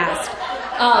the past.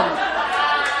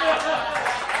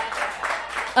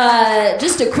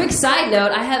 Just a quick side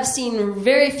note, I have seen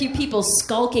very few people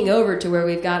skulking over to where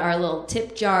we've got our little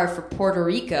tip jar for Puerto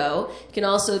Rico. You can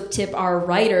also tip our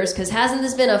writers, because hasn't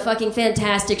this been a fucking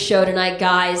fantastic show tonight,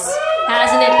 guys?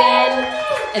 Hasn't it been?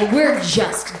 And we're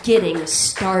just getting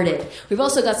started. We've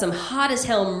also got some hot as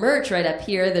hell merch right up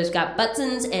here. There's got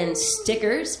buttons and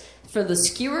stickers for the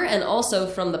Skewer and also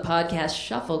from the podcast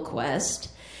Shuffle Quest.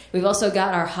 We've also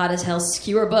got our hot as hell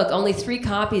Skewer book. Only 3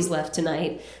 copies left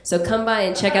tonight. So come by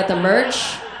and check out the merch.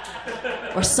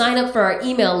 Or sign up for our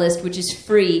email list, which is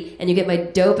free, and you get my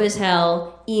dope as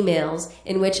hell emails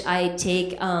in which I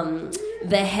take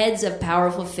the heads of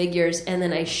powerful figures and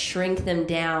then I shrink them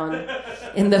down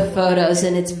in the photos,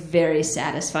 and it's very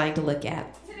satisfying to look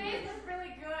at. Today's was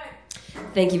really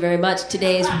good. Thank you very much.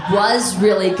 Today's was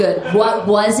really good. What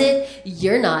was it?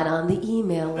 You're not on the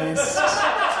email list,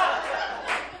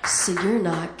 so you're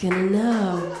not gonna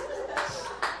know.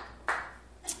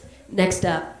 Next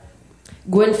up,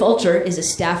 Gwynn Fulcher is a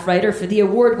staff writer for the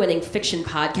award-winning fiction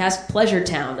podcast Pleasure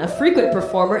Town, a frequent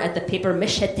performer at the Paper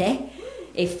Machete,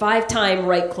 a 5-time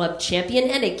Right Club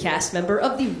champion, and a cast member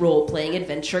of the role-playing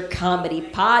adventure comedy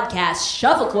podcast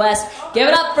Shuffle Quest. Give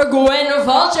it up for Gwynn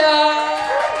Fulcher!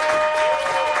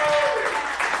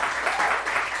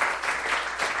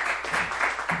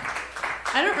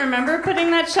 I don't remember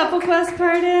putting that Shuffle Quest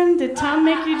part in. Did Tom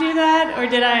make you do that? Or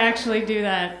did I actually do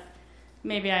that?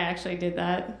 Maybe I actually did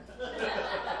that.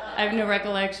 I have no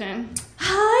recollection.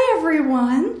 Hi,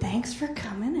 everyone. Thanks for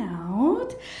coming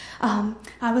out.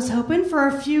 I was hoping for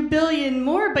a few billion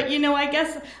more, but I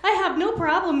guess I have no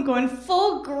problem going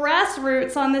full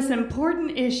grassroots on this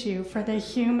important issue for the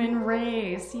human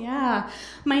race. Yeah.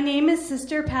 My name is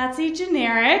Sister Patsy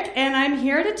Generic, and I'm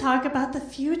here to talk about the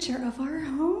future of our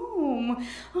home. home.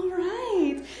 All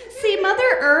right. See,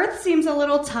 Mother Earth seems a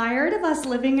little tired of us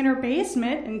living in her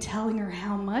basement and telling her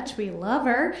how much we love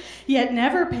her, yet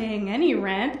never paying any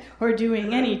rent or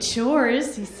doing any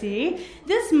chores, you see.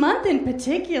 This month in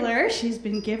particular, she's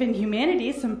been giving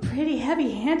humanity some pretty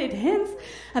heavy-handed hints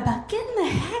about getting the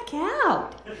heck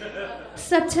out.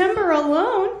 September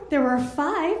alone, there were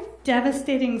 5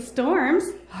 devastating storms: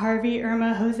 Harvey,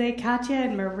 Irma, Jose, Katia,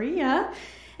 and Maria.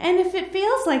 And if it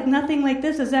feels like nothing like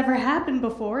this has ever happened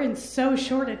before in so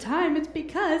short a time, it's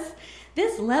because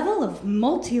this level of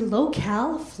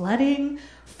multi-locale flooding,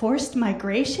 forced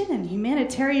migration, and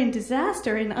humanitarian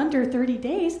disaster in under 30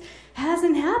 days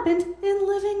hasn't happened in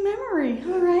living memory,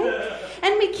 all right?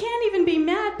 And we can't even be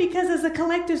mad because as a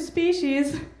collective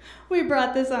species, we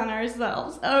brought this on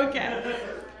ourselves. Okay.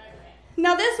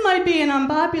 Now, this might be an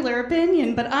unpopular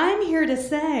opinion, but I'm here to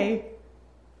say,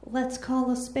 let's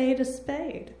call a spade,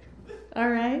 all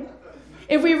right?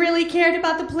 If we really cared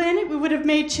about the planet, we would have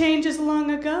made changes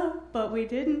long ago, but we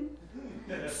didn't.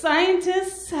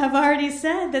 Scientists have already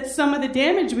said that some of the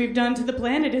damage we've done to the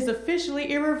planet is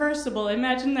officially irreversible.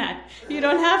 Imagine that. You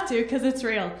don't have to, because it's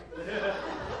real.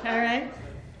 All right?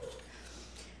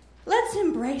 Let's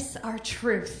embrace our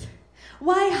truth.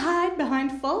 Why hide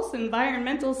behind false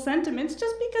environmental sentiments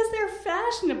just because they're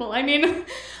fashionable? I mean,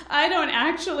 I don't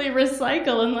actually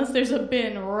recycle unless there's a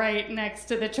bin right next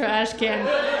to the trash can.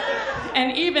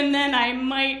 And even then, I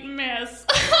might miss.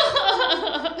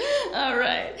 All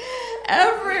right.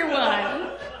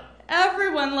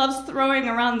 Everyone loves throwing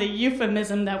around the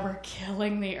euphemism that we're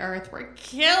killing the earth. We're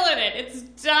killing it. It's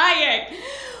dying.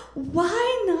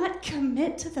 Why not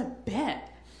commit to the bit?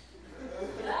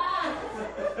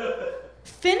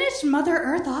 Finish Mother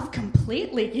Earth off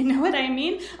completely. You know what I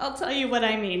mean? I'll tell you what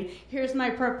I mean. Here's my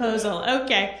proposal.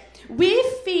 Okay. We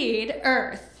feed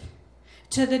Earth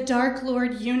to the Dark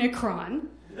Lord Unicron.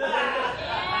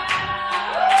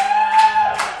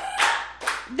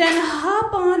 Then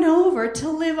hop on over to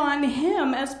live on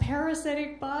him as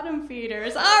parasitic bottom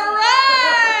feeders. All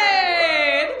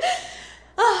right!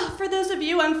 For those of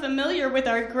you unfamiliar with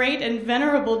our great and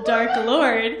venerable Dark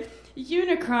Lord,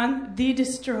 Unicron, the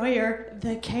destroyer,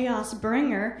 the chaos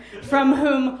bringer, from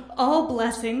whom all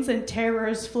blessings and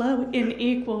terrors flow in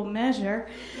equal measure.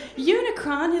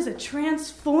 Unicron is a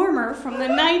transformer from the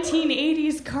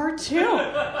 1980s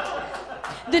cartoon.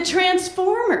 The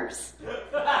Transformers.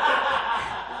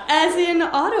 As in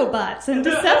Autobots and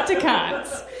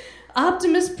Decepticons,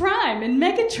 Optimus Prime and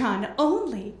Megatron.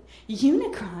 Only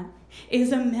Unicron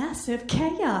is a massive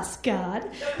chaos god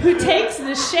who takes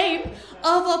the shape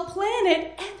of a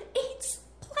planet and eats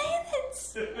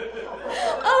planets.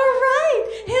 All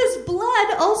right. His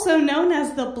blood, also known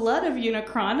as the blood of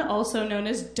Unicron, also known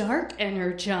as Dark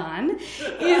Energon,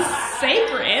 is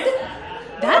sacred.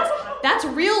 That's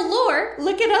real lore.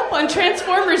 Look it up on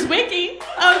Transformers Wiki.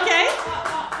 Okay.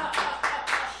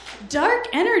 Dark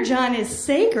Energon is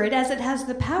sacred as it has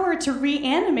the power to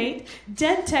reanimate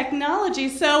dead technology.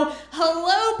 So,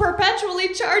 hello,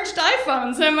 perpetually charged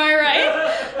iPhones, am I right?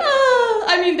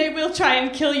 I mean, they will try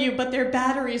and kill you, but their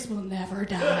batteries will never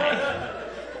die.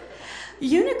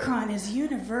 Unicron is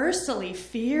universally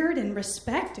feared and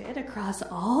respected across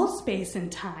all space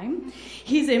and time.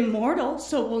 He's immortal,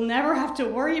 so we'll never have to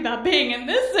worry about being in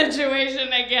this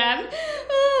situation again.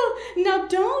 Now,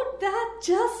 don't that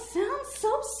just sound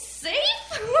so safe?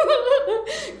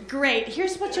 Great,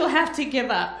 here's what you'll have to give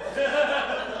up.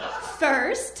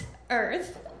 First,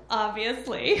 Earth.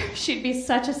 Obviously, she'd be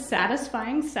such a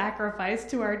satisfying sacrifice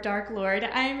to our Dark Lord.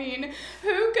 I mean,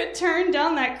 who could turn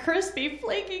down that crispy,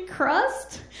 flaky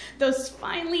crust? Those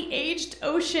finely aged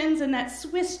oceans and that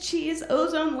Swiss cheese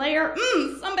ozone layer?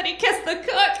 Somebody kiss the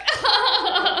cook.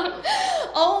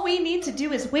 All we need to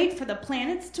do is wait for the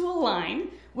planets to align,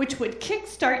 which would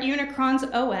kickstart Unicron's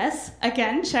OS.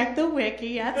 Again, check the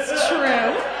wiki, that's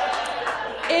true.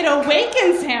 It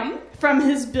awakens him from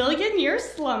his billion-year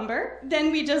slumber.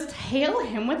 Then we just hail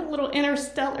him with a little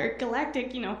interstellar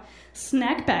galactic,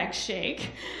 snack bag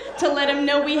shake to let him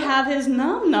know we have his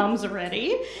nom-noms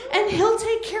ready, and he'll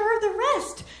take care of the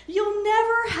rest. You'll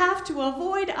never have to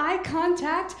avoid eye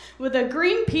contact with a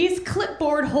Greenpeace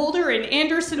clipboard holder in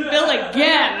Andersonville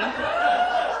again.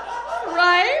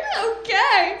 Right?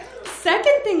 Okay.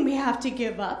 Second thing we have to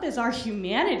give up is our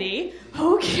humanity.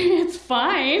 Okay, it's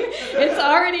fine. It's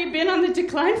already been on the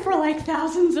decline for like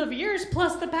thousands of years,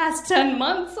 plus the past 10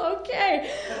 months.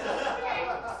 Okay.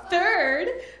 Third,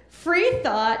 free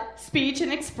thought, speech,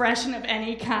 and expression of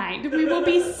any kind. We will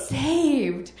be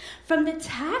saved from the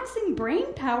taxing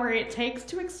brain power it takes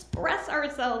to express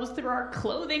ourselves through our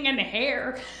clothing and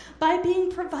hair by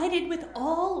being provided with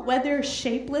all-weather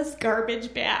shapeless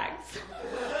garbage bags.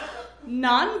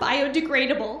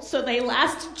 Non-biodegradable, so they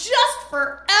last just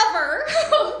forever.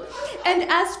 And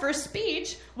as for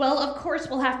speech, well, of course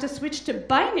we'll have to switch to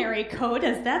binary code,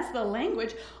 as that's the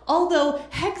language, although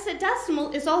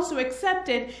hexadecimal is also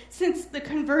accepted since the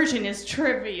conversion is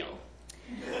trivial.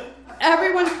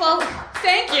 Everyone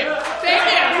Thank you.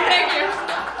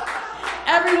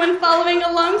 Everyone following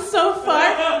along so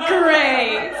far?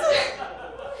 Great.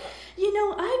 You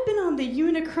know, I've been on the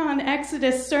Unicron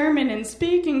Exodus sermon and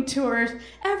speaking tours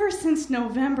ever since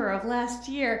November of last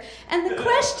year, and the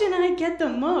question I get the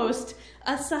most,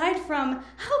 aside from,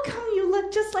 how come you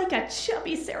look just like a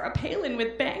chubby Sarah Palin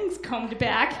with bangs combed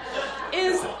back,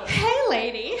 is, hey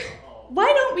lady, why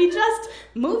don't we just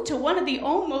move to one of the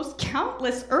almost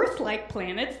countless Earth-like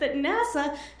planets that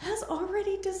NASA has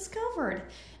already discovered?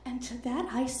 And to that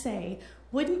I say,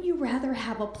 wouldn't you rather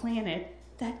have a planet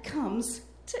that comes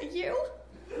to you?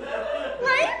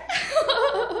 Right?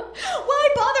 Why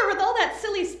bother with all that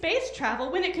silly space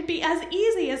travel when it could be as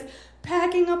easy as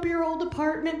packing up your old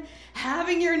apartment,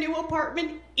 having your new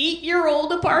apartment eat your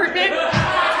old apartment, and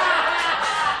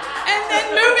then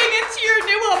moving into your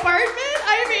new apartment?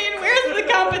 I mean, where's the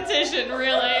competition,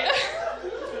 really?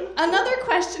 Another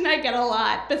question I get a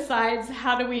lot, besides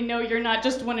how do we know you're not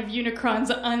just one of Unicron's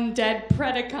undead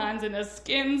Predacons in a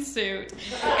skin suit,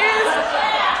 is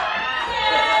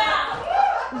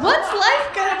what's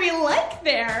life gonna be like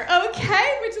there,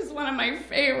 okay? Which is one of my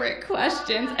favorite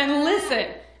questions. And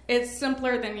listen, it's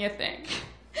simpler than you think.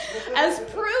 As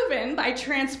proven by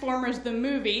Transformers the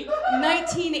movie,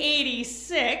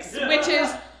 1986, which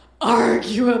is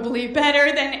arguably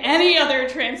better than any other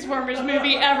Transformers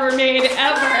movie ever made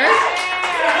ever.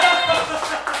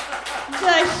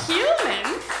 The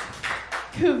humans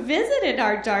who visited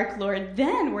our Dark Lord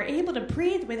then were able to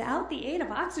breathe without the aid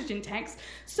of oxygen tanks,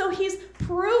 so he's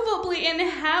provably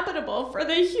inhabitable for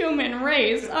the human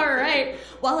race, all right?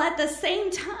 While at the same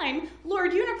time,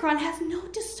 Lord Unicron has no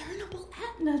discernible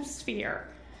atmosphere.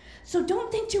 So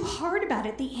don't think too hard about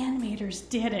it, the animators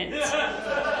didn't.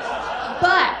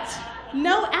 But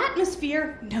no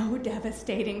atmosphere, no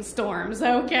devastating storms.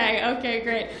 Okay,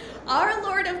 great. Our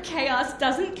Lord of Chaos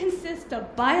doesn't consist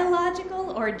of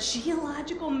biological or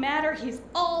geological matter. He's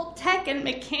all tech and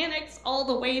mechanics all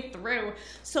the way through.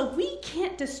 So we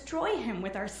can't destroy him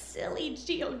with our silly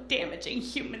geo-damaging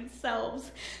human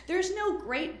selves. There's no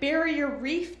Great Barrier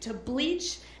Reef to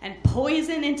bleach and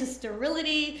poison into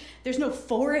sterility. There's no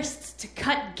forests to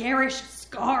cut garish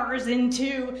scars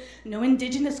into. No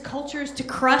indigenous cultures to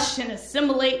crush and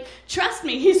assimilate. Trust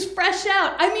me, he's fresh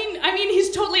out. I mean, he's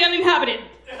totally uninhabited.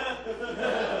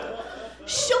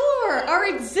 Sure, our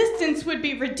existence would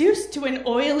be reduced to an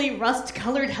oily,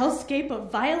 rust-colored hellscape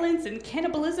of violence and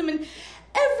cannibalism, and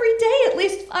every day at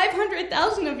least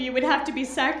 500,000 of you would have to be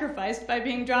sacrificed by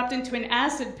being dropped into an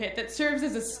acid pit that serves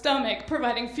as a stomach,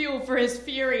 providing fuel for his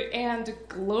fury and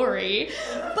glory.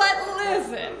 But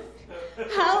listen,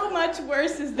 how much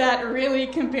worse is that really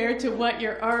compared to what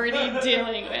you're already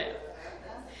dealing with?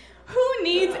 Who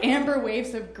needs amber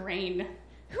waves of grain?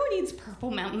 Who needs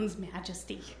Purple Mountain's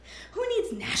majesty? Who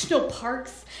needs national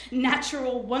parks,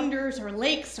 natural wonders, or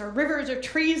lakes, or rivers, or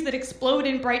trees that explode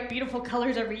in bright, beautiful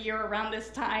colors every year around this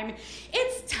time?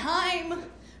 It's time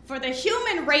for the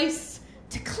human race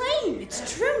to claim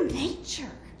its true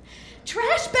nature.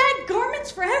 Trash bag garments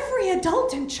for every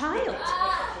adult and child.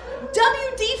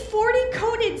 WD-40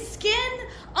 coated skin,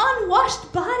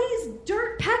 unwashed bodies,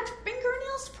 dirt-packed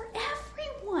fingernails for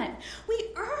everyone. We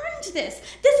earned this.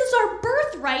 This is our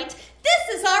birthright. This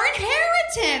is our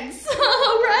inheritance.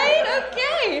 All right?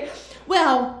 Okay.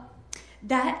 Well,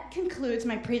 that concludes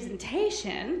my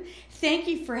presentation. Thank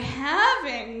you for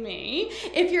having me.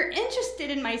 If you're interested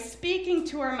in my speaking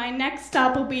tour, my next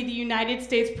stop will be the United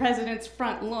States President's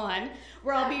front lawn,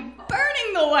 where I'll be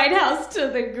burning the White House to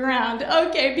the ground.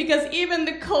 Okay, because even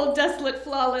the cold, desolate,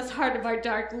 flawless heart of our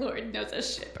Dark Lord knows a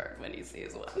shitbird when he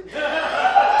sees one.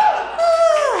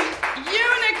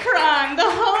 Unicron, the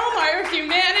home our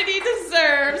humanity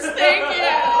deserves. Thank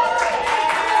you.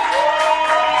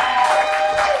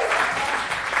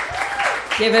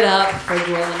 Give it up for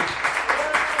Gwynn.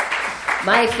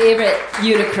 My favorite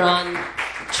Unicron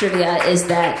trivia is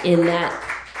that in that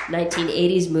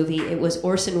 1980s movie, it was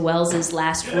Orson Welles'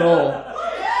 last role.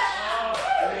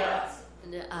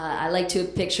 I like to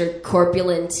picture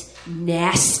corpulent,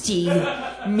 nasty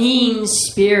mean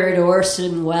spirit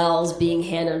Orson Welles being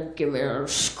handed, give me a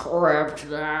script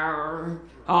there.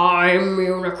 I'm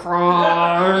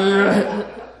Unicron.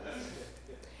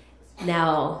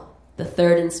 Now, the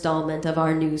third installment of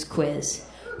our news quiz.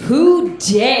 Who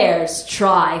dares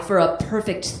try for a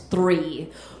perfect 3?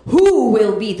 Who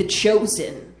will be the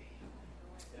chosen?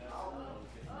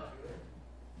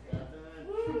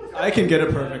 I can get a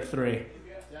perfect 3.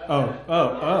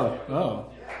 Oh.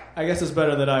 I guess it's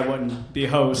better that I wouldn't be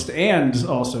host and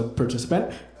also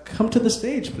participant. Come to the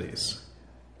stage, please.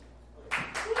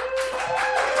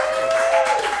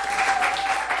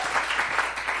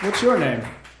 What's your name?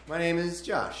 My name is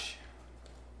Josh.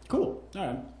 Cool. All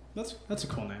right. That's a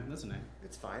cool name. That's a name.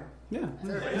 It's fine. Yeah. It's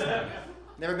everybody's name.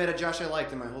 Never met a Josh I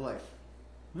liked in my whole life.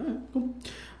 All right. Cool.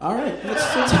 All right.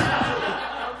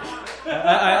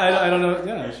 I don't know.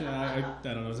 Yeah. I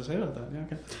don't know what to say about that.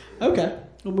 Yeah. Okay.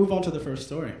 We'll move on to the first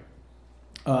story.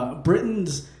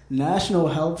 Britain's National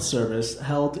Health Service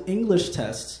held English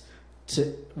tests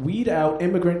to weed out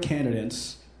immigrant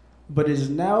candidates, but it is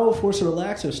now forced to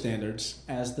relax their standards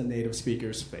as the native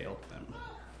speakers failed them.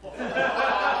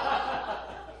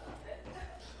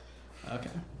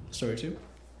 Okay, story 2.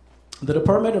 The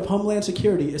Department of Homeland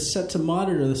Security is set to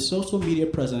monitor the social media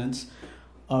presence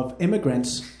of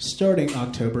immigrants starting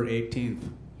October 18th.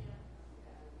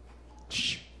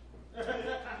 Shh.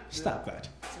 Stop that.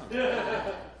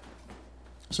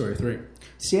 Story 3.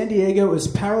 San Diego is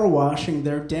power washing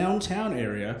their downtown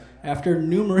area after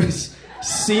numerous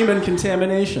semen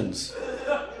contaminations,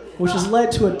 which has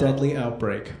led to a deadly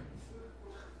outbreak.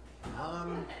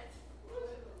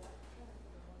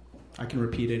 I can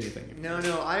repeat anything. No,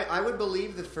 I would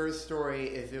believe the first story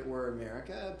if it were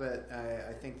America, but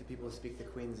I think the people who speak the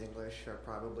Queen's English are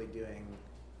probably doing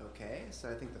okay, so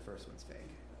I think the first one's fake.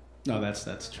 No, that's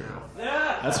true.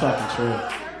 That's fucking true.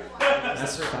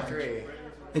 That's fucking true.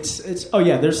 It's oh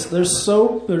yeah, they're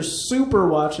super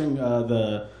watching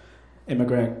the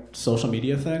immigrant social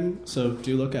media thing, so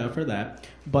do look out for that.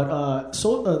 But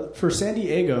for San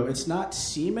Diego, it's not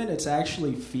semen, it's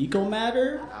actually fecal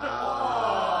matter.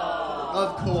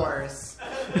 Of course.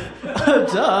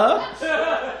 Duh.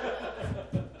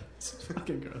 It's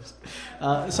fucking gross.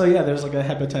 So yeah, there's like a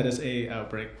hepatitis A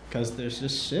outbreak because there's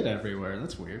just shit everywhere.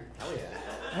 That's weird. Hell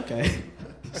yeah. Okay.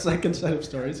 Second set of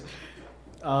stories.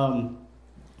 Number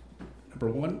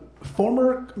 1,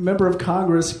 former member of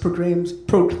Congress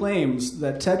proclaims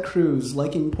that Ted Cruz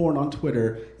liking porn on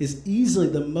Twitter is easily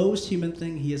the most human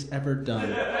thing he has ever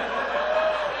done.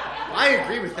 I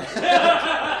agree with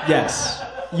that. Yes,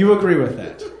 you agree with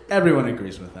that. Everyone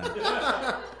agrees with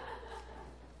that.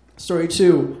 Story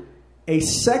 2. A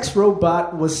sex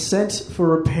robot was sent for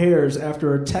repairs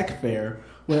after a tech fair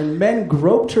where men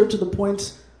groped her to the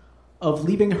point of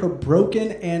leaving her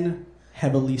broken and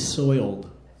heavily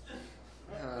soiled.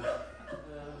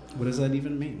 What does that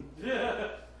even mean?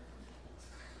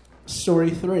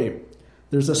 Story 3.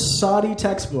 There's a Saudi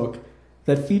textbook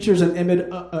that features an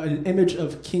image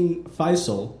of King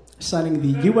Faisal signing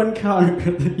the UN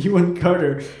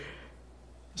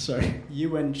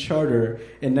Charter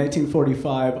in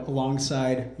 1945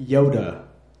 alongside Yoda.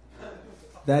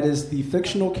 That is the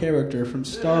fictional character from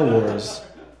Star Wars,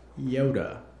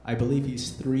 Yoda. I believe he's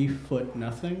 3 foot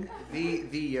nothing. The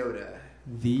Yoda.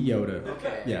 The Yoda.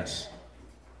 Okay. Yes.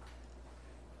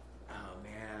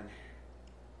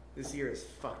 This year has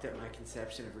fucked up my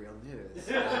conception of real news.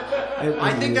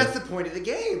 I think that's the point of the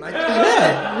game.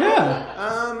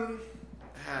 Yeah.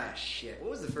 Shit.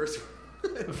 What was the first one?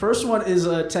 The first one is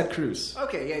Ted Cruz.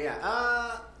 Okay,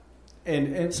 yeah.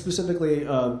 And specifically,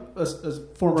 a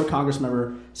former Congress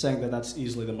member saying that that's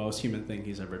easily the most human thing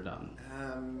he's ever done.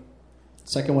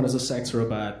 Second one is a sex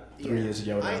robot. 3 is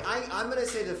Yoda. I'm going to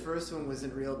say the first one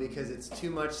wasn't real because it's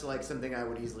too much like something I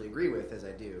would easily agree with, as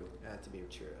I do, to be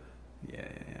true.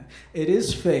 Yeah. It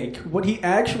is fake. What he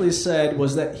actually said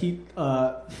was that he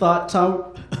thought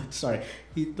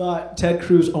Ted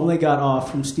Cruz only got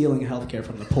off from stealing healthcare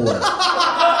from the poor.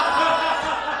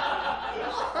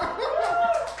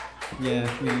 Yeah.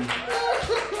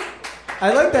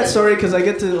 I like that story because I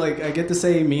get to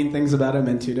say mean things about him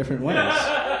in 2 different ways.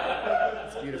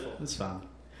 It's beautiful. It's fun.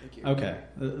 Thank you. Okay,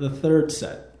 the third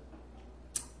set.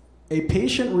 A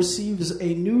patient receives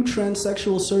a new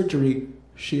transsexual surgery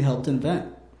she helped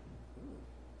invent.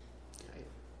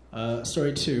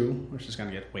 Story 2, which is going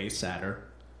to get way sadder.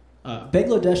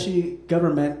 Bangladeshi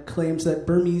government claims that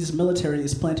Burmese military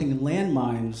is planting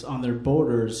landmines on their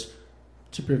borders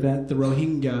to prevent the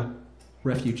Rohingya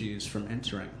refugees from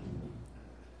entering.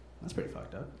 That's pretty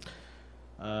fucked up.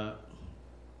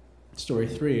 Story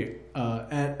 3.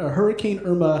 At a Hurricane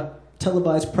Irma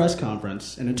televised press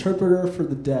conference, an interpreter for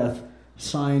the deaf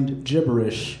signed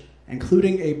gibberish,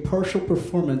 including a partial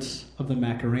performance of the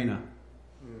Macarena.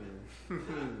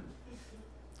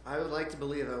 I would like to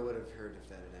believe I would have heard if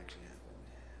that had actually happened,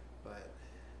 but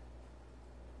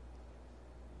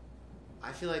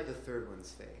I feel like the third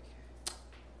one's fake.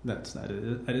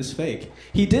 That is fake.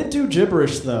 He did do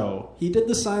gibberish, though. He did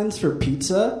the signs for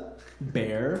pizza,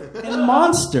 bear, and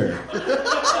monster.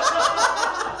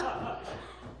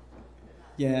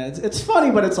 Yeah, it's funny,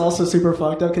 but it's also super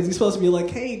fucked up because he's supposed to be like,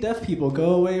 hey, deaf people,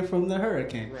 go away from the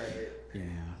hurricane. Right.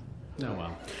 Yeah. Oh,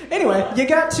 well. Anyway, you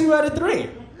got 2 out of 3.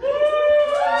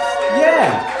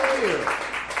 Yeah.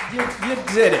 You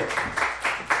did it.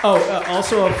 Oh,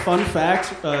 also a fun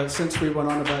fact, since we went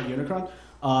on about Unicron.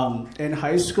 In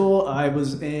high school, I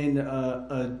was in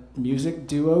a music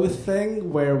duo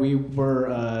thing where we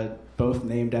were both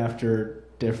named after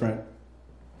different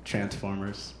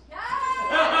Transformers.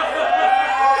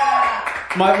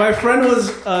 My friend was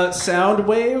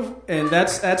Soundwave, and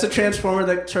that's a Transformer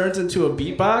that turns into a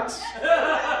beatbox.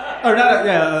 Or not,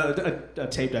 a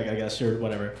tape deck, I guess, or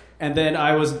whatever. And then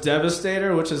I was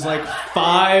Devastator, which is like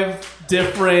 5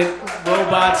 different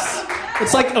robots.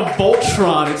 It's like a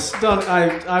Voltron. It's done.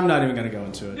 I'm not even going to go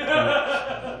into it.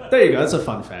 There you go. That's a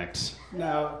fun fact.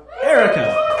 Now,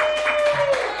 Erica.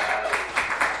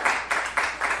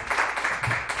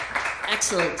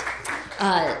 Excellent.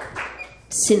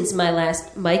 Since my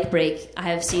last mic break, I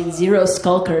have seen 0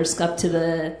 skulkers up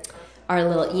to our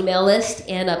little email list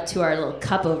and up to our little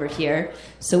cup over here.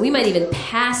 So we might even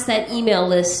pass that email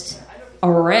list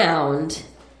around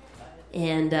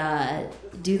and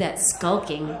do that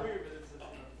skulking.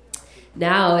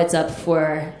 Now it's up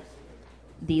for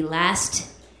the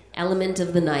last element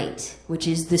of the night, which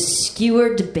is the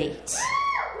Skewer Debate.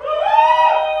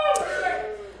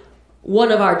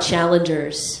 One of our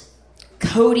challengers,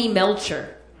 Cody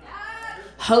Melcher,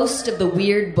 host of the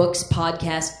Weird Books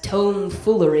podcast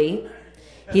Tomfoolery.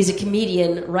 He's a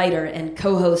comedian, writer, and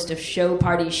co-host of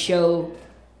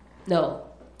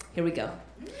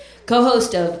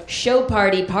co-host of Show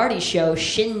Party Show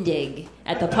Shindig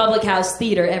at the Public House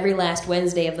Theater every last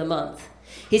Wednesday of the month.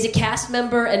 He's a cast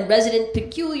member and resident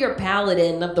peculiar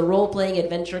paladin of the role-playing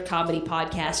adventure comedy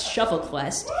podcast Shuffle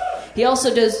Quest. He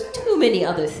also does too many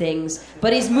other things,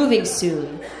 but he's moving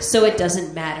soon, so it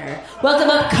doesn't matter. Welcome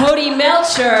up, Cody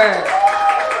Melcher!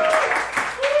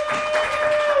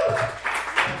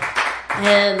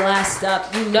 And last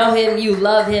up, you know him, you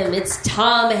love him. It's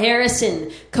Tom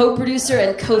Harrison, co-producer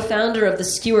and co-founder of the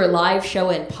Skewer live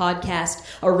show and podcast,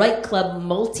 a Right Club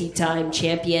multi-time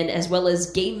champion, as well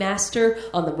as game master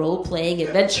on the role-playing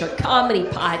adventure comedy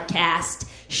podcast,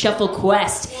 Shuffle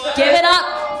Quest. Give it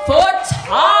up for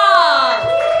Tom!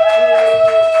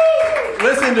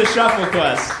 Listen to Shuffle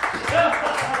Quest.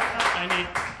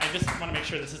 I just want to make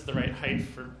sure this is the right height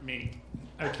for me.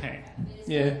 Okay.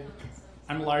 Yeah.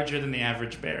 I'm larger than the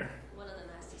average bear. One of them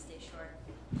has to stay short.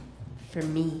 For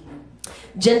me.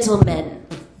 Gentlemen.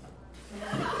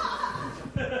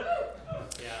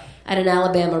 At an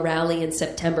Alabama rally in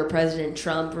September, President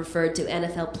Trump referred to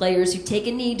NFL players who take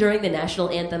a knee during the national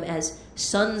anthem as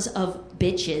sons of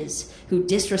bitches who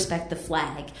disrespect the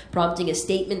flag, prompting a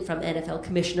statement from NFL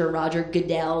Commissioner Roger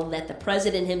Goodell that the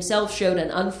president himself showed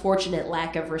an unfortunate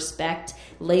lack of respect.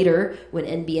 Later, when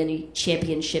NBA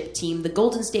championship team the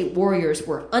Golden State Warriors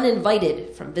were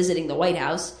uninvited from visiting the White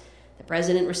House, the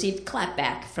president received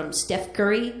clapback from Steph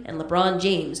Curry and LeBron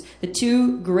James, the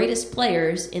 2 greatest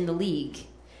players in the league.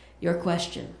 Your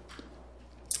question.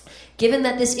 Given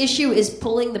that this issue is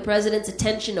pulling the president's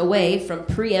attention away from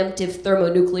preemptive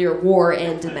thermonuclear war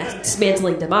and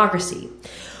dismantling democracy,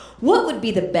 what would be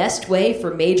the best way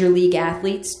for major league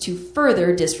athletes to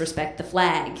further disrespect the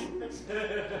flag?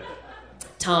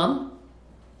 Tom?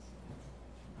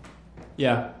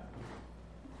 Yeah.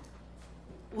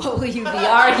 What will you be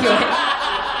arguing?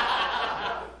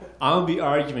 I'll be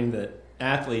arguing that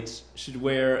athletes should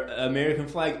wear American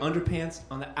flag underpants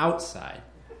on the outside.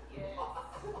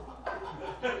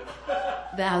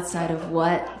 The outside of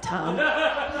what, Tom? The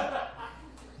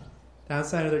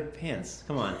outside of their pants.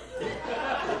 Come on.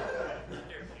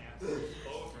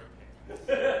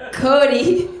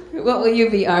 Cody, what will you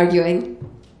be arguing?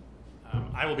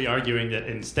 I will be arguing that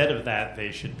instead of that,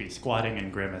 they should be squatting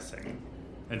and grimacing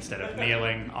instead of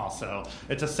kneeling also.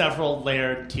 It's a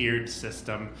several-layered, tiered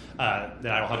system that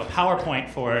I will have a PowerPoint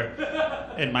for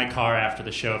in my car after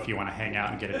the show if you want to hang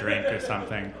out and get a drink or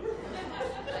something.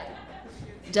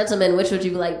 Gentlemen, which of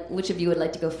you would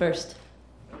like to go first?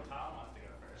 Tom wants to go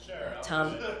first. Sure.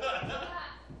 Tom.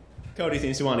 Cody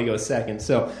seems to want to go second,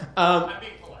 so... I'm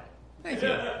being polite. Thank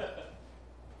you.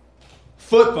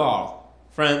 Football,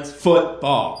 friends,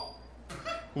 football.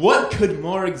 What could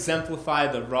more exemplify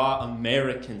the raw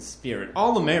American spirit?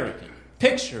 All American.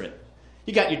 Picture it.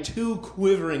 You got your 2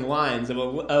 quivering lines of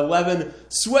 11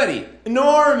 sweaty,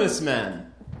 enormous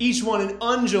men, each one an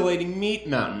undulating meat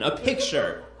mountain, a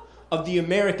picture of the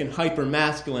American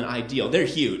hyper-masculine ideal. They're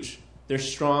huge. They're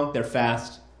strong. They're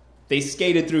fast. They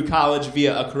skated through college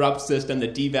via a corrupt system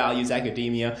that devalues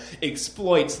academia,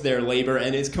 exploits their labor,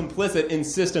 and is complicit in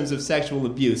systems of sexual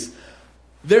abuse.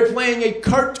 They're playing a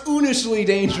cartoonishly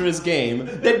dangerous game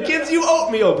that gives you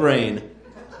oatmeal brain.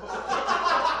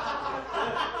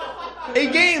 A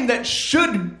game that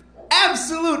should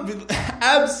absolutely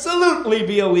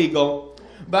be illegal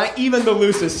by even the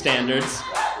loosest standards.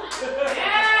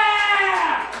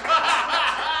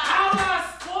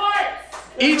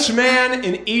 Each man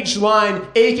in each line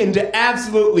aching to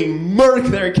absolutely murk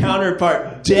their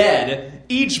counterpart dead,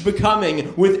 each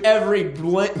becoming, with every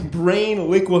brain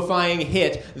liquefying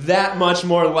hit, that much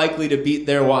more likely to beat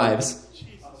their wives.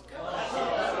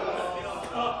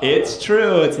 It's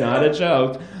true, it's not a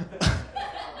joke.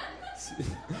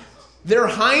 Their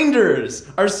hinders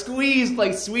are squeezed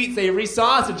like sweet savory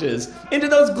sausages into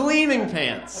those gleaming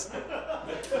pants.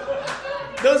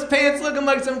 Those pants looking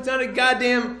like some kind of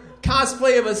goddamn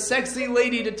cosplay of a sexy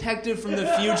lady detective from the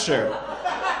future.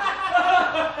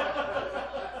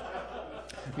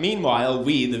 Meanwhile,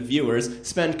 we, the viewers,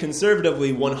 spend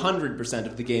conservatively 100%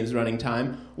 of the game's running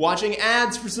time watching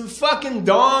ads for some fucking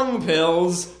dong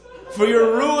pills for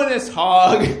your ruinous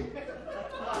hog.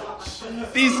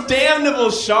 These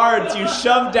damnable shards you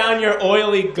shove down your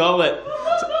oily gullet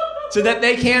so that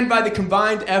they can, by the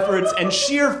combined efforts and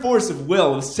sheer force of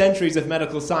will of centuries of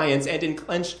medical science and in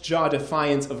clenched jaw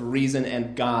defiance of reason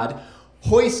and God,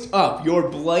 hoist up your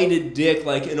blighted dick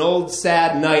like an old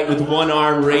sad knight with one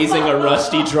arm raising a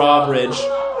rusty drawbridge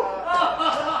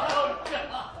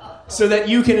so that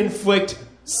you can inflict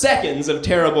seconds of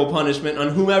terrible punishment on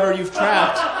whomever you've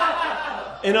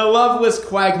trapped in a loveless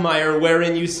quagmire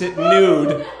wherein you sit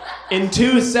nude in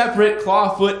 2 separate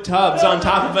clawfoot tubs on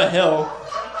top of a hill.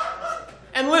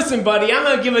 And listen, buddy, I'm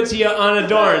going to give it to you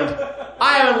unadorned.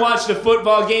 I haven't watched a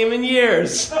football game in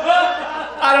years.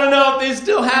 I don't know if they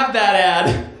still have that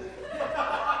ad.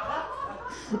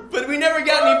 But we never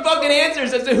got any fucking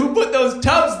answers as to who put those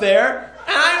tubs there,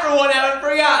 and I, for one, haven't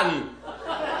forgotten.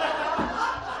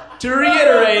 To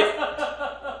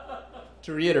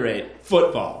reiterate,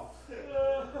 football.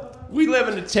 We live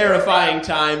in a terrifying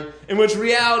time in which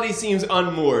reality seems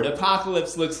unmoored.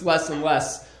 Apocalypse looks less and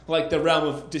less like the realm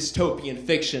of dystopian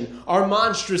fiction. Our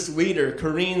monstrous leader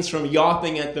careens from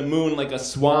yawping at the moon like a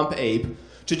swamp ape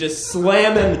to just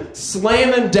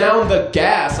slamming down the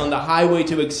gas on the highway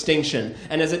to extinction.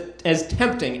 And as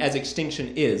tempting as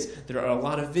extinction is, there are a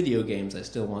lot of video games I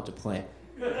still want to play.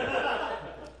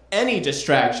 Any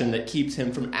distraction that keeps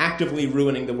him from actively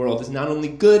ruining the world is not only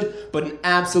good, but an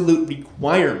absolute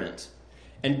requirement.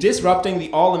 And disrupting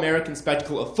the all-American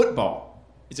spectacle of football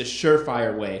is a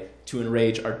surefire way to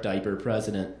enrage our diaper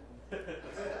president.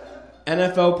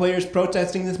 NFL players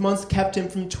protesting this month kept him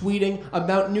from tweeting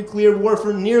about nuclear war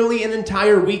for nearly an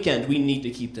entire weekend. We need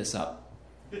to keep this up.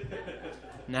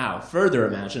 Now, further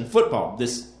imagine football,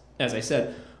 this, as I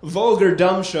said, vulgar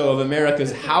dumb show of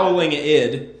America's howling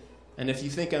id. And if you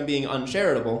think I'm being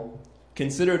uncharitable,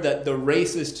 consider that the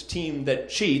racist team that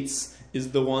cheats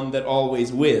is the one that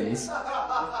always wins.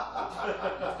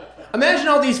 Imagine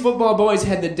all these football boys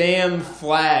had the damn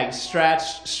flag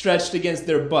stretched against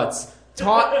their butts,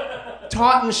 taut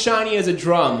and shiny as a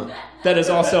drum that is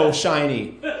also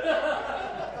shiny.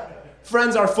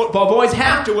 Friends, our football boys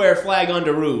have to wear flag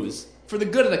underoos for the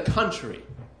good of the country.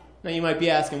 Now you might be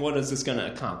asking, what is this going to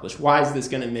accomplish? Why is this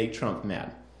going to make Trump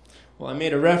mad? Well, I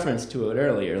made a reference to it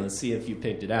earlier. Let's see if you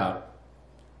picked it out.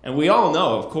 And we all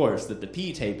know, of course, that the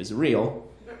P-tape is real.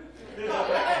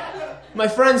 My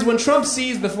friends, when Trump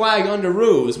sees the flag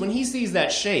underoos, when he sees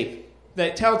that shape,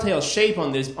 that telltale shape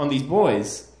on these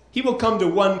boys, he will come to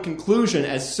one conclusion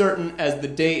as certain as the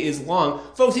day is long.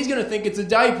 Folks, he's going to think it's a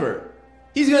diaper.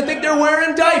 He's going to think they're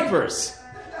wearing diapers.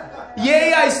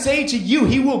 Yea, I say to you,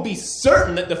 he will be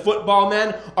certain that the football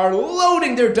men are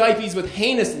loading their diapies with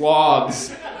heinous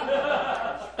logs.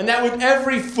 And that with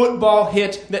every football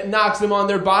hit that knocks them on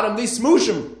their bottom, they smoosh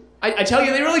them. I tell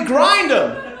you, they really grind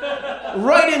them.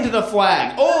 Right into the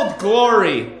flag. Old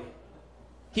glory.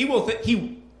 He will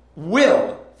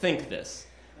think this.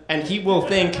 And he will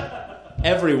think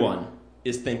everyone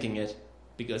is thinking it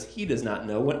because he does not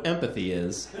know what empathy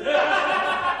is.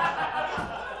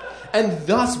 And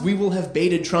thus we will have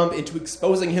baited Trump into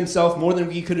exposing himself more than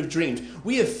we could have dreamed.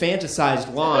 We have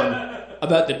fantasized long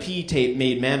about the P-tape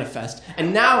made manifest.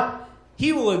 And now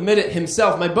He will admit it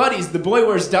himself. My buddies, the boy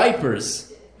wears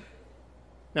diapers.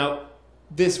 Now,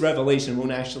 this revelation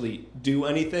won't actually do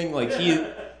anything. Like, he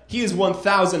is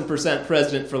 1,000%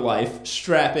 president for life.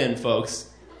 Strap in, folks.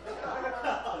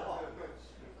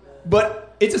 But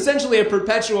it's essentially a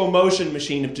perpetual motion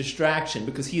machine of distraction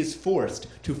because he is forced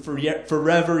to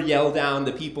forever yell down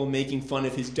the people making fun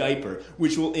of his diaper,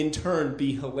 which will in turn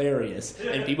be hilarious.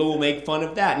 And people will make fun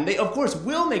of that. And they, of course,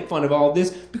 will make fun of all of this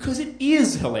because it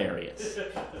is hilarious.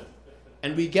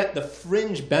 And we get the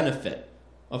fringe benefit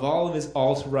of all of his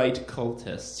alt-right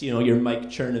cultists, you know, your Mike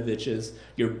Chernoviches,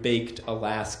 your baked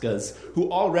Alaskas,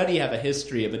 who already have a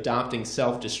history of adopting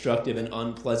self-destructive and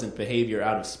unpleasant behavior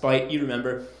out of spite. You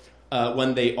remember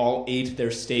when they all ate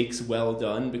their steaks well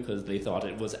done because they thought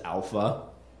it was alpha.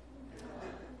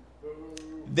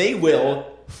 They will,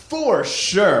 for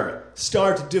sure,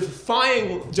 start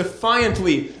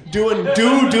defiantly doing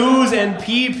doo-doos and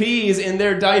pee-pees in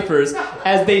their diapers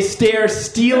as they stare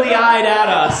steely-eyed at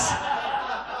us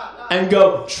and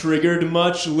go, "Triggered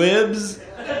much, libs?"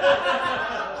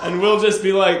 And we'll just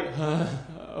be like,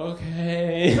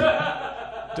 okay.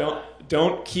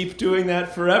 Don't keep doing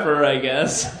that forever, I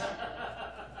guess.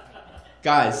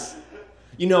 Guys,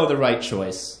 you know the right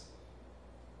choice.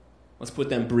 Let's put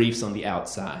them briefs on the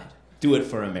outside. Do it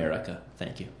for America.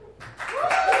 Thank you.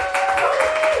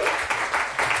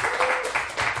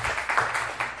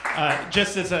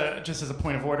 Just as a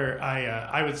point of order,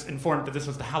 I was informed that this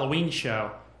was the Halloween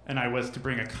show, and I was to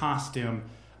bring a costume.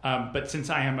 But since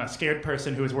I am a scared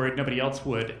person who was worried nobody else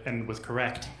would and was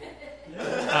correct,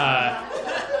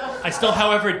 I still,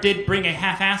 however, did bring a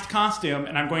half-assed costume,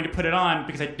 and I'm going to put it on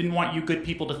because I didn't want you good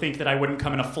people to think that I wouldn't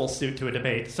come in a full suit to a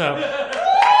debate. So,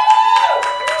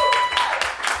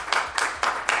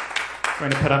 I'm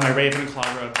going to put on my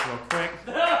Ravenclaw robes real quick.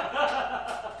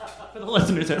 For the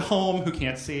listeners at home who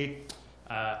can't see,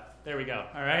 there we go.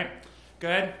 All right?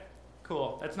 Good?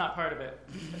 Cool. That's not part of it.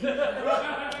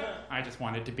 I just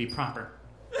wanted to be proper.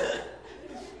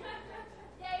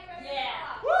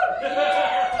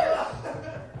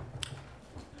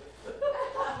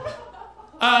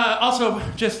 Also,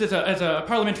 just as a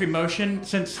parliamentary motion,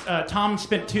 since Tom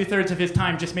spent 2/3 of his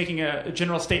time just making a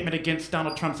general statement against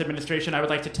Donald Trump's administration, I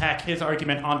would like to tack his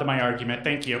argument onto my argument.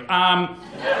 Thank you.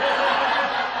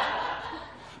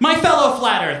 My fellow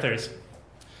flat earthers,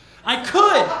 I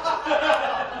could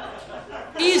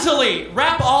easily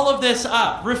wrap all of this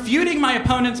up, refuting my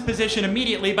opponent's position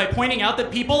immediately by pointing out that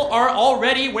people are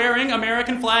already wearing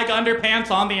American flag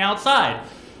underpants on the outside.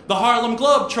 The Harlem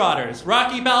Globetrotters,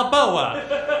 Rocky Balboa,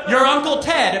 your Uncle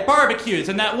Ted at barbecues,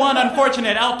 and that one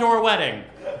unfortunate outdoor wedding.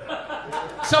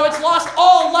 So it's lost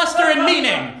all luster and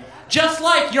meaning, just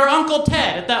like your Uncle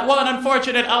Ted at that one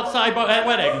unfortunate outside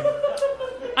wedding.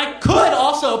 I could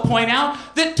also point out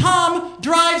that Tom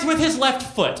drives with his left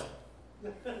foot.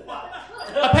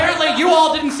 Apparently you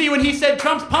all didn't see when he said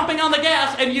Trump's pumping on the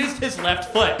gas and used his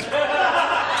left foot.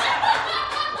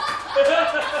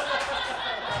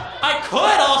 I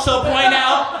could also point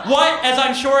out what, as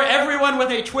I'm sure everyone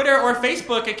with a Twitter or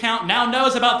Facebook account now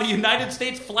knows about the United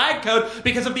States flag code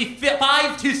because of the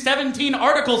 5 to 17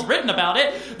 articles written about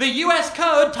it. The U.S.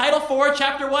 Code, Title 4,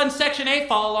 Chapter 1, Section 8,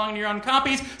 follow along in your own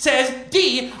copies, says,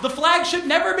 D, the flag should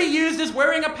never be used as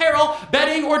wearing apparel,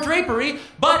 bedding, or drapery.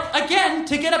 But again,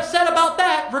 to get upset about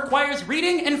that requires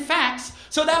reading and facts.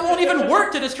 So that won't even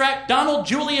work to distract Donald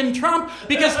Julian Trump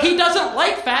because he doesn't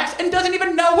like facts and doesn't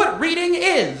even know what reading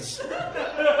is.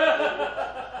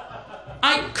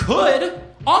 I could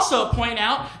also point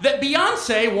out that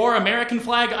Beyonce wore American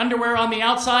flag underwear on the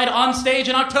outside on stage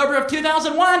in October of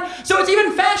 2001, so it's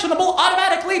even fashionable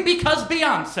automatically because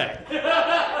Beyonce.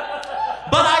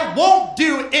 But I won't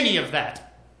do any of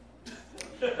that.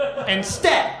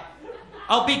 Instead,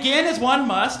 I'll begin, as one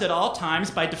must at all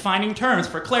times, by defining terms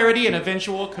for clarity and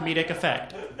eventual comedic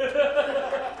effect.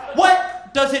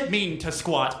 What does it mean to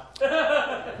squat?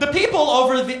 The people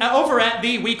over at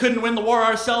the We Couldn't Win the War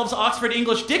Ourselves Oxford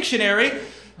English Dictionary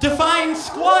define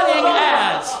squatting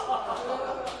as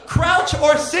crouch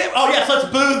or sit. Oh yes, let's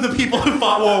boo the people who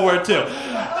fought World War II.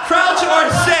 Crouch or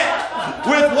sit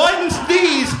with one's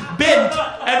knees bent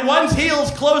and one's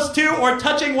heels close to or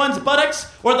touching one's buttocks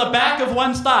or the back of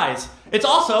one's thighs. It's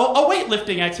also a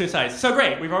weightlifting exercise. So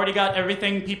great, we've already got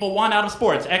everything people want out of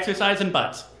sports, exercise and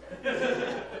butts.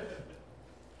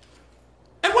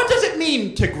 And what does it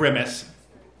mean to grimace?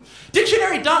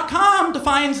 Dictionary.com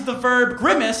defines the verb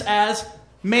grimace as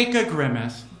make a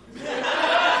grimace.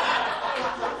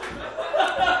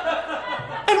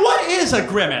 And what is a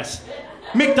grimace?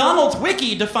 McDonald's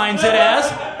Wiki defines it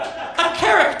as a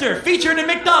character featured in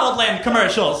McDonaldland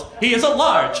commercials. He is a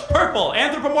large, purple,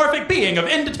 anthropomorphic being of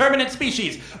indeterminate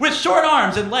species with short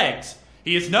arms and legs.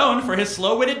 He is known for his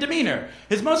slow-witted demeanor.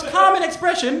 His most common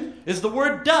expression is the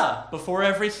word duh before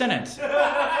every sentence.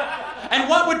 And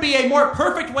what would be a more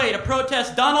perfect way to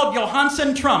protest Donald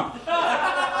Johansson Trump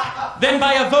than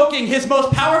by evoking his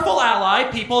most powerful ally,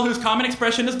 people whose common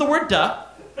expression is the word duh,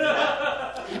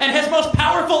 and his most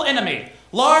powerful enemy,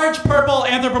 large, purple,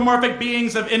 anthropomorphic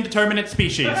beings of indeterminate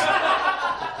species.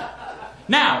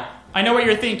 Now, I know what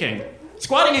you're thinking.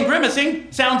 Squatting and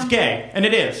grimacing sounds gay, and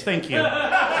it is, thank you.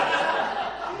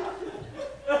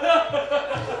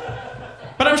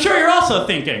 But I'm sure you're also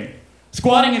thinking,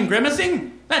 squatting and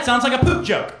grimacing? That sounds like a poop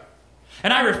joke.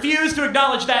 And I refuse to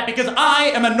acknowledge that because I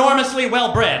am enormously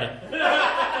well-bred.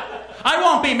 I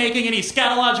won't be making any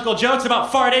scatological jokes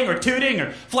about farting or tooting or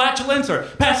flatulence or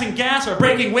passing gas or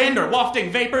breaking wind or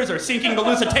wafting vapors or sinking the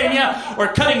Lusitania or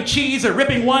cutting cheese or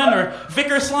ripping one or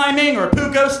vicar sliming or poo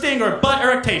ghosting or butt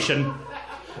eructation.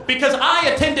 Because I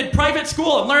attended private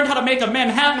school and learned how to make a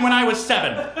Manhattan when I was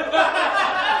 7.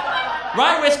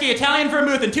 Rye whiskey, Italian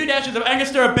vermouth, and 2 dashes of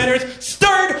Angostura bitters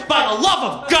stirred by the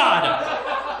love of God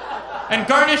and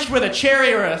garnished with a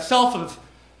cherry or a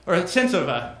sense of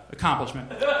accomplishment.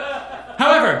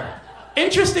 However,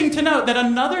 interesting to note that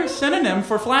another synonym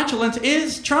for flatulence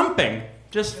is trumping.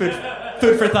 Just food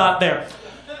for thought there.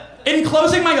 In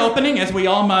closing my opening, as we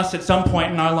all must at some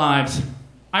point in our lives,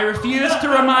 I refuse to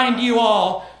remind you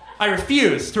all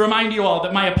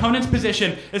that my opponent's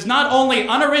position is not only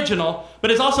unoriginal, but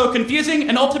is also confusing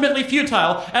and ultimately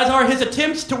futile, as are his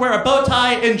attempts to wear a bow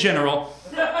tie in general.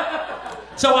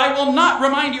 So I will not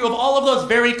remind you of all of those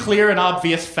very clear and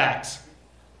obvious facts.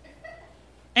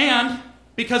 And,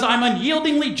 because I'm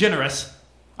unyieldingly generous,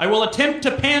 I will attempt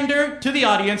to pander to the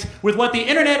audience with what the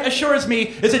internet assures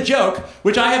me is a joke,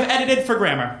 which I have edited for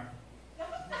grammar.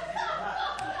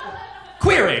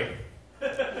 Query.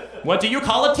 What do you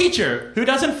call a teacher who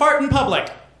doesn't fart in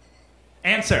public?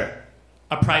 Answer.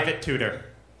 A private tutor.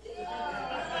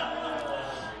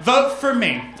 Vote for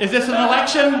me. Is this an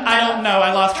election? I don't know.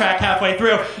 I lost track halfway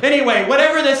through. Anyway,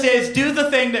 whatever this is, do the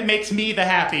thing that makes me the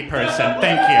happy person.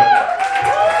 Thank you.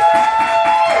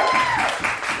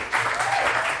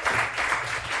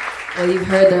 Well, you've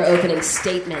heard their opening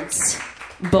statements.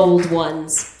 Bold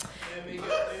ones. They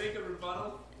make a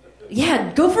rebuttal?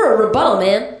 Yeah, go for a rebuttal,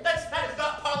 man. That is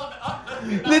not parliament.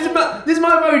 This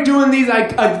motherfucker doing these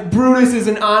like Brutus is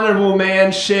an honorable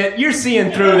man shit. You're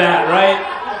seeing through that,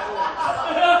 right?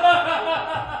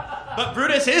 But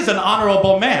Brutus is an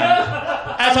honorable man,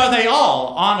 as are they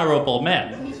all honorable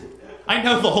men. I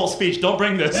know the whole speech. Don't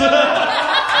bring this. You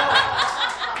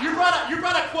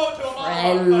brought a quote to a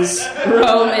monologue. Friends,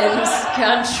 Romans,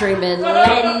 countrymen,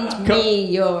 lend me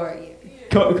your ear.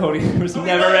 Cody, there was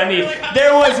never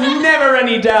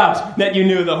any doubt that you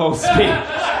knew the whole speech.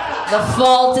 The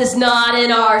fault is not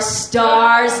in our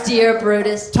stars, dear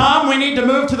Brutus. Tom, we need to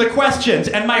move to the questions,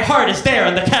 and my heart is there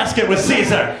in the casket with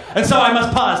Caesar, and so I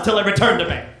must pause till it returned to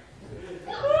me.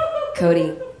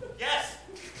 Cody. Yes?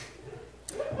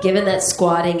 Given that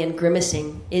squatting and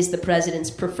grimacing is the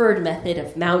president's preferred method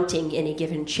of mounting any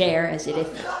given chair as if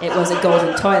it was a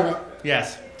golden toilet.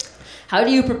 Yes. How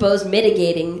do you propose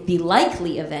mitigating the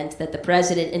likely event that the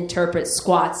president interprets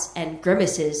squats and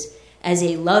grimaces as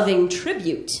a loving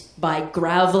tribute by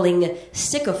groveling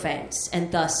sycophants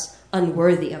and thus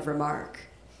unworthy of remark?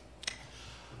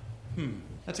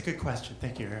 That's a good question.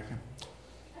 Thank you, Erica.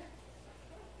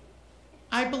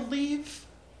 I believe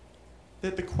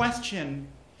that the question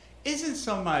isn't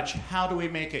so much how do we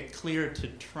make it clear to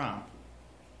Trump,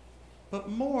 but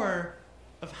more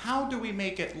of how do we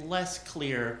make it less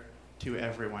clear to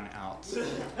everyone else.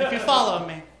 If you follow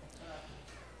me.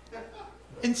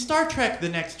 In Star Trek: The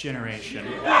Next Generation,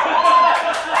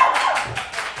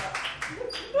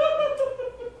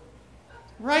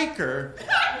 Riker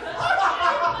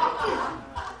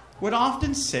would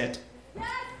often sit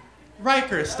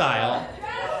Riker style.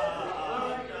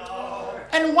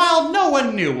 And while no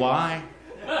one knew why,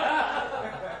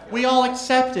 we all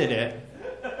accepted it,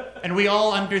 and we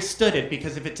all understood it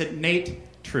because of its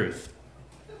innate truth.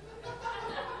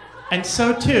 And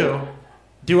so too,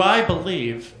 do I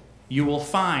believe you will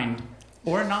find,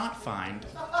 or not find,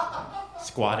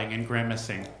 squatting and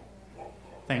grimacing.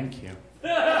 Thank you.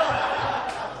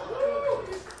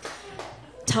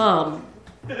 Tom,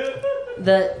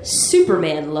 the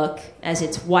Superman look, as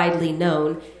it's widely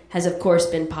known, has of course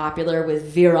been popular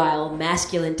with virile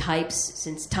masculine types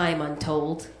since time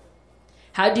untold.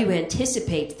 How do you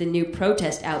anticipate the new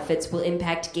protest outfits will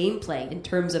impact gameplay in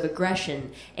terms of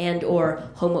aggression and or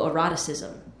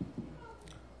homoeroticism?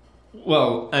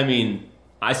 Well, I mean,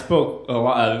 I spoke a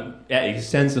lot,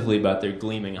 extensively about their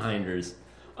gleaming hinders.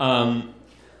 I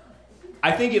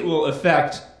think it will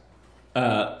affect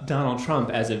Donald Trump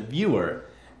as a viewer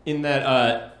in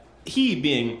that he,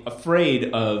 being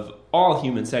afraid of all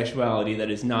human sexuality that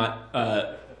is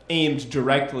not aimed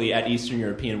directly at Eastern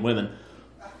European women,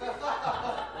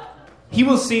 he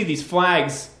will see these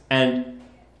flags, and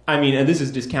this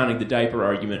is discounting the diaper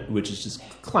argument, which is just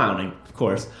clowning, of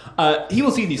course. He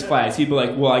will see these flags. He'll be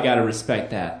like, well, I got to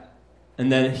respect that.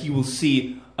 And then he will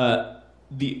see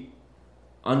the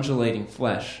undulating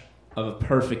flesh of a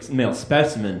perfect male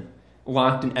specimen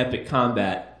locked in epic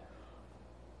combat.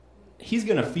 He's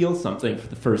going to feel something for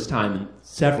the first time in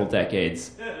several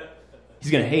decades.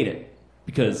 He's going to hate it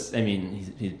because,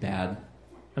 he's bad.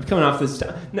 I'm coming off this.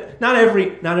 Not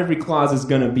every clause is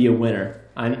going to be a winner.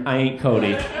 I ain't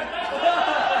Cody.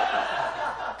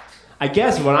 I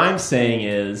guess what I'm saying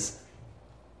is,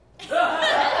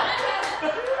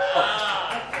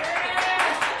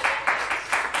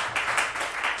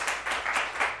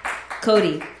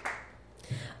 Cody,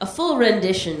 a full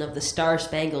rendition of the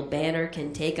Star-Spangled Banner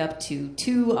can take up to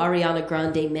 2 Ariana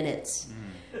Grande minutes,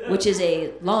 which is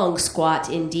a long squat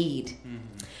indeed.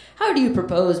 How do you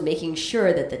propose making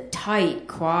sure that the tight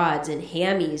quads and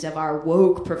hammies of our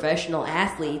woke professional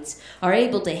athletes are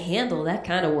able to handle that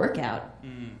kind of workout?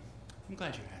 I'm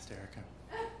glad you asked, Erica.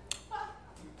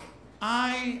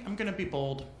 I am going to be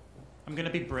bold. I'm going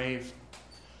to be brave.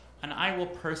 And I will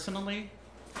personally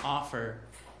offer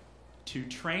to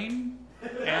train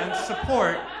and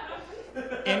support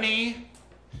any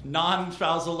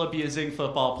non-spousal abusing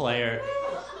football player,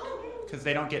 because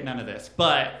they don't get none of this,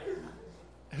 but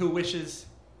who wishes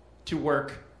to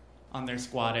work on their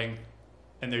squatting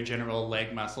and their general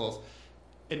leg muscles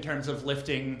in terms of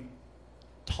lifting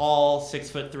tall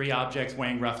 6'3" objects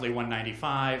weighing roughly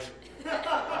 195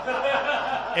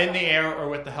 in the air or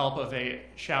with the help of a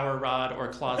shower rod or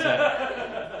closet.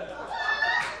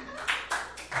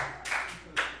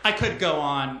 I could go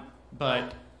on,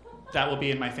 but that will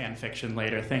be in my fan fiction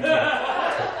later. Thank you.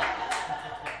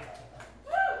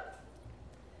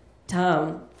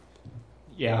 Tom.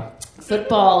 Yeah.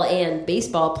 Football and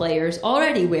baseball players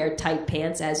already wear tight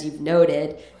pants, as you've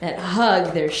noted, that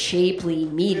hug their shapely,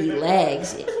 meaty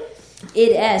legs.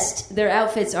 Id est, their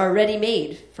outfits are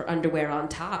ready-made for underwear on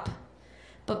top.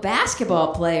 But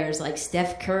basketball players like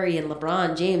Steph Curry and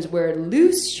LeBron James wear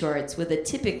loose shorts with a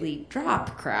typically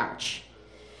drop crotch.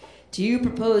 Do you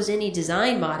propose any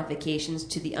design modifications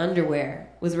to the underwear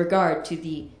with regard to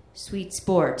the sweet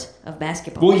sport of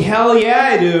basketball? Well, hell yeah,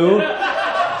 I do.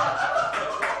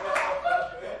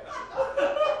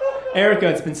 Erica,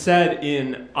 it's been said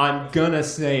in, I'm gonna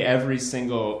say every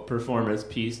single performance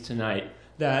piece tonight,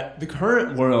 that the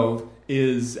current world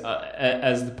is,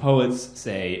 as the poets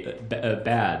say,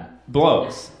 bad.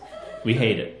 Blows. We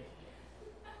hate it.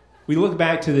 We look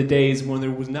back to the days when there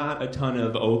was not a ton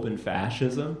of open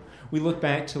fascism. We look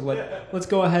back to, let's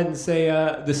go ahead and say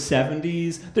the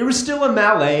 70s. There was still a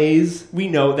malaise. We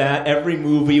know that. Every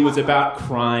movie was about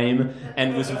crime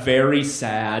and was very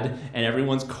sad, and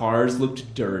everyone's cars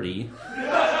looked dirty.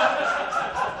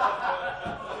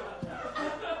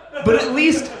 But at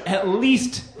least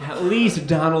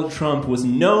Donald Trump was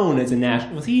known as a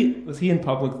national... Was he in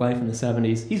public life in the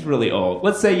 70s? He's really old.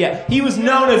 Let's say, yeah, he was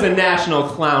known as a national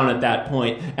clown at that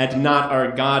point, and not our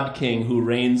God King who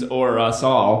reigns o'er us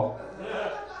all.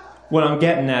 What I'm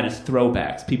getting at is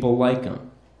throwbacks. People like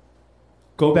them.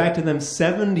 Go back to them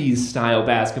 70s style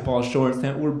basketball shorts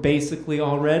that were basically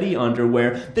already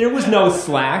underwear. There was no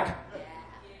slack.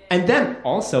 And then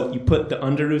also, you put the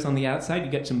underoos on the outside, you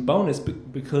get some bonus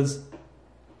because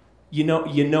you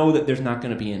know that there's not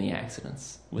going to be any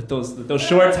accidents. With those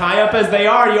shorts high up as they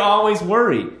are, you always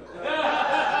worry.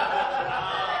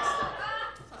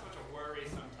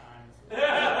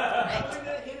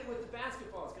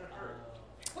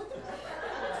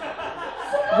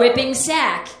 Whipping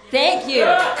sack. Thank you.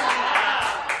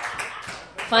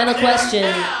 Final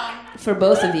question for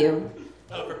both of you.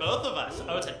 Oh, for both of us?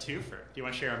 Oh, it's a twofer. Do you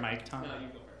want to share a mic, Tom? No, you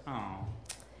go first. Oh.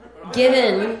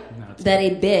 Given that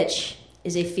a bitch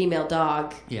is a female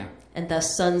dog, yeah, and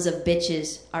thus sons of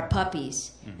bitches are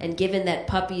puppies, and given that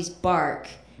puppies bark,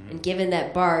 and given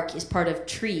that bark is part of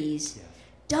trees,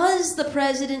 does the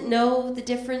president know the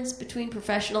difference between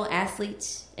professional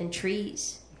athletes and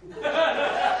trees?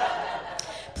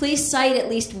 Please cite at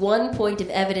least one point of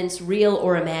evidence, real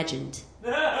or imagined.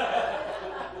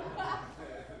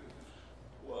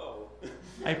 Whoa.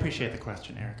 I appreciate the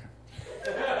question, Erica.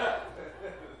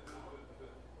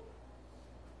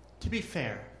 To be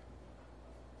fair,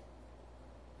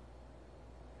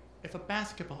 if a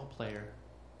basketball player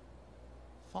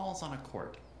falls on a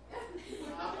court.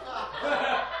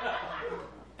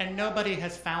 And nobody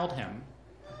has fouled him.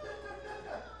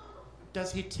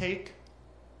 Does he take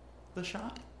the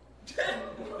shot?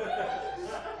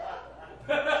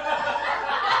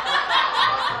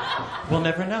 We'll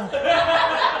never know.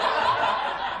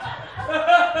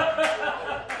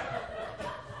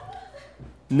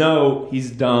 No,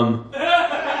 he's dumb.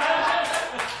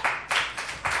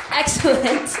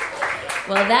 Excellent.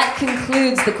 Well, that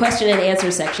concludes the question and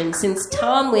answer section. Since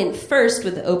Tom went first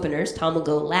with the openers, Tom will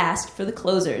go last for the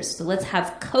closers. So let's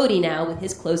have Cody now with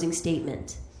his closing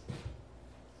statement.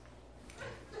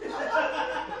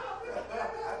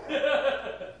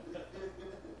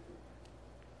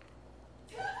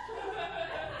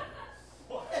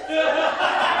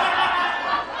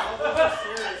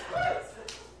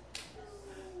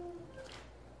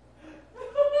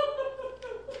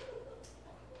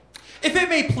 If it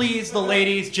may please the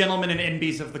ladies, gentlemen, and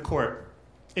NBs of the court,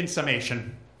 in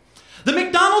summation, the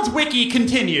McDonald's wiki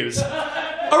continues.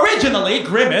 Originally,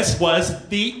 Grimace was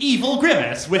the evil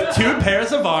Grimace with 2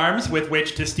 pairs of arms with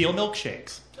which to steal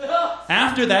milkshakes.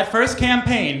 After that first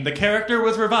campaign, the character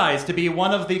was revised to be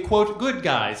one of the, quote, good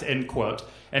guys, end quote,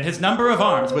 and his number of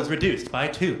arms was reduced by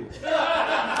 2.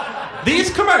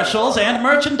 These commercials and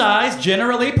merchandise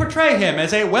generally portray him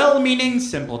as a well-meaning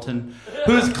simpleton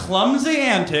whose clumsy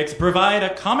antics provide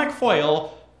a comic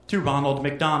foil to Ronald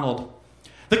McDonald.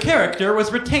 The character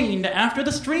was retained after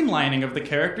the streamlining of the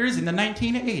characters in the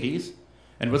 1980s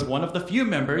and was one of the few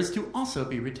members to also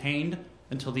be retained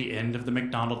until the end of the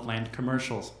McDonaldland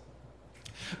commercials.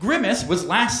 Grimace was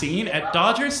last seen at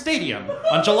Dodger Stadium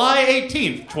on July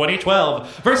 18th,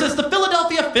 2012, versus the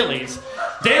Philadelphia Phillies,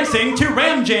 dancing to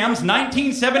Ram Jam's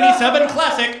 1977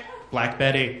 classic, Black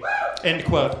Betty, end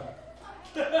quote.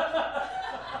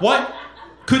 What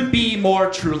could be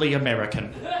more truly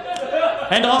American?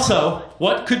 And also,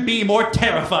 what could be more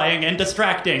terrifying and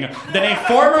distracting than a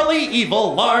formerly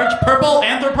evil, large, purple,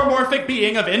 anthropomorphic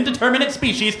being of indeterminate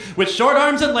species with short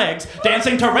arms and legs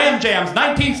dancing to Ram Jam's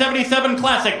 1977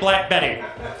 classic, Black Betty?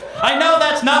 I know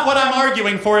that's not what I'm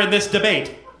arguing for in this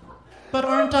debate, but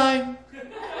aren't I?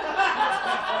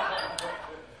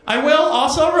 I will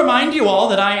also remind you all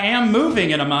that I am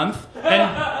moving in a month,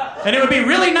 and it would be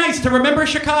really nice to remember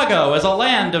Chicago as a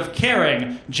land of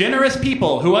caring, generous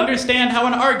people who understand how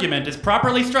an argument is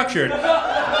properly structured,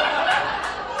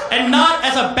 and not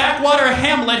as a backwater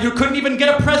hamlet who couldn't even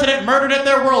get a president murdered at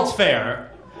their World's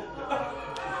Fair.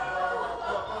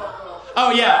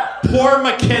 Oh yeah, poor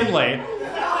McKinley.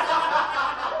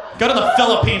 Go to the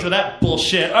Philippines with that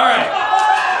bullshit. All right.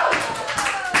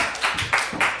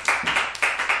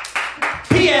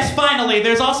 P.S. Finally,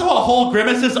 there's also a whole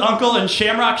Grimace's uncle and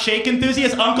Shamrock Shake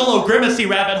enthusiast Uncle O'Grimacy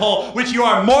rabbit hole, which you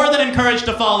are more than encouraged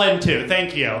to fall into.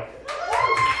 Thank you.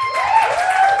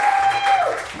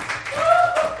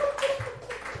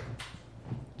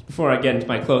 Before I get into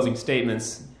my closing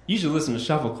statements, you should listen to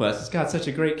Shuffle Quest. It's got such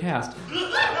a great cast.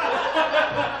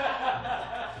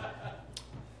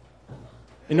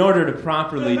 In order to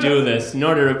properly do this, in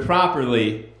order to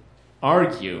properly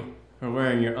argue for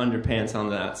wearing your underpants on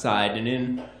the outside, and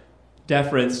in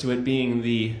deference to it being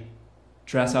the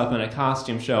dress up in a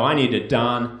costume show, I need to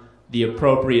don the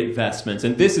appropriate vestments.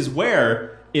 And this is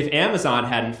where, if Amazon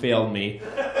hadn't failed me,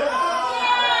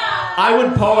 I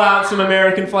would pull out some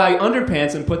American flag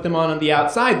underpants and put them on the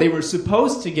outside. They were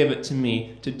supposed to give it to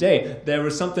me today. There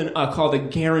was something called a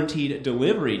guaranteed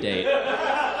delivery date.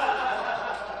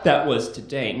 That was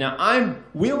today. Now, I'm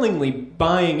willingly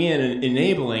buying in and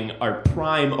enabling our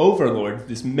prime overlord,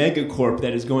 this megacorp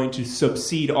that is going to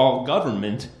subsede all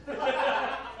government.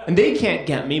 And they can't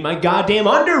get me my goddamn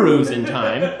underoos in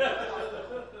time.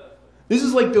 This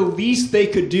is like the least they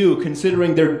could do,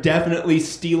 considering they're definitely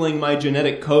stealing my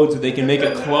genetic code so they can make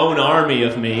a clone army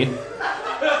of me.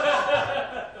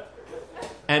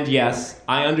 And yes,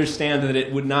 I understand that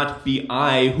it would not be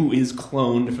I who is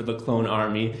cloned for the clone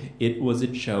army. It was a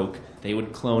joke. They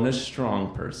would clone a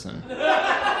strong person.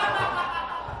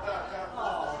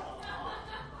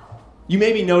 You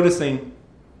may be noticing,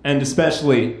 and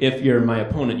especially if you're my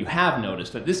opponent, you have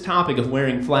noticed that this topic of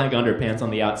wearing flag underpants on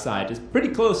the outside is pretty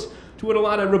close to what a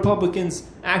lot of Republicans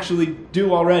actually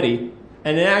do already.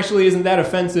 And it actually isn't that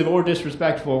offensive or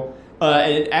disrespectful.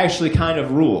 It actually kind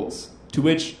of rules. To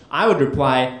which I would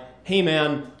reply, hey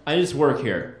man, I just work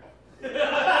here.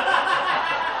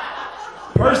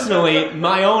 Personally,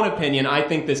 my own opinion, I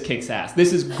think this kicks ass.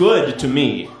 This is good to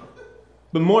me.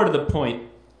 But more to the point,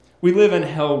 We live in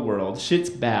hell world.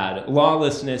 Shit's bad.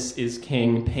 Lawlessness is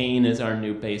king. Pain is our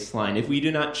new baseline. If we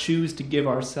do not choose to give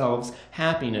ourselves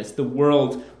happiness, the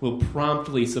world will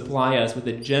promptly supply us with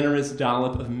a generous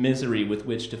dollop of misery with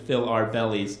which to fill our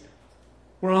bellies.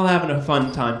 We're all having a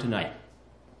fun time tonight.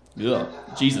 Ugh,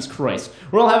 Jesus Christ.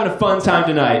 We're all having a fun time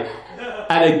tonight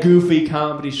at a goofy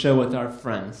comedy show with our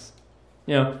friends.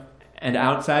 And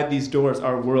outside these doors,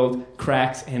 our world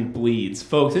cracks and bleeds.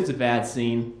 Folks, it's a bad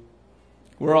scene.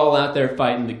 We're all out there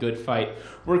fighting the good fight.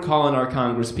 We're calling our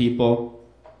Congress people,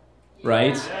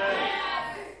 right?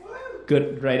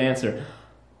 Good, right answer.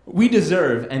 We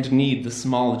deserve and need the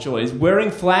small joys. Wearing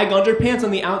flag underpants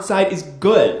on the outside is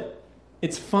good.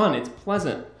 It's fun. It's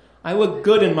pleasant. I look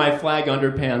good in my flag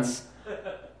underpants.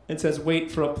 It says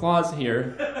wait for applause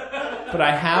here, but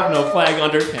I have no flag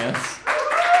underpants.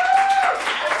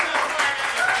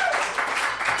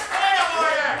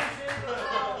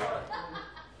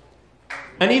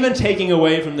 And even taking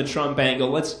away from the Trump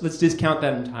angle, let's discount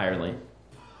that entirely.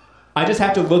 I just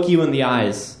have to look you in the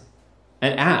eyes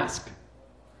and ask,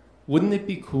 wouldn't it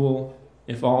be cool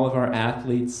if all of our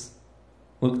athletes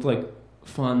looked like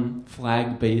fun,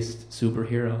 flag-based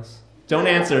superheroes? Don't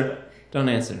answer. Don't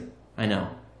answer. I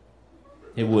know.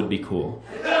 It would be cool.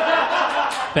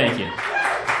 Thank you.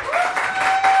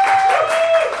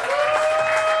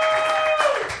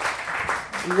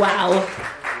 Wow.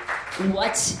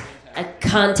 What a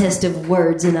contest of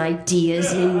words and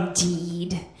ideas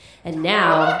indeed. And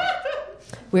now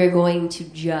we're going to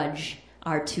judge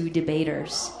our two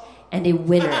debaters. And a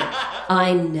winner,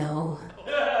 I know.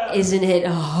 Isn't it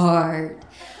hard?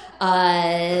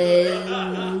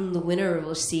 The winner will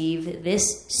receive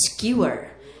this skewer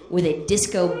with a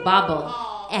disco bobble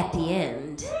at the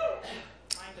end.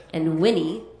 And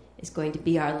Winnie is going to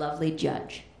be our lovely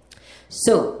judge.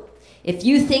 So, if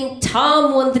you think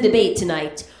Tom won the debate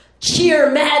tonight, cheer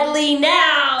madly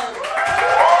now!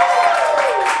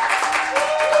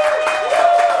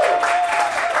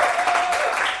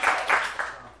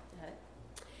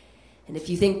 And if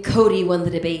you think Cody won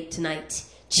the debate tonight,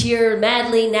 cheer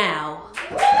madly now.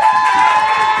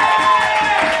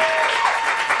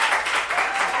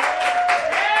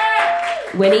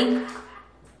 Winnie?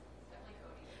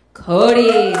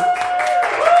 Cody.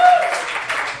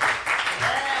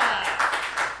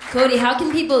 Cody, how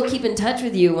can people keep in touch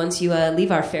with you once you leave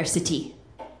our fair city?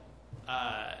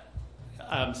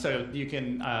 So you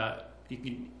can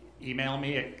email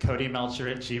me at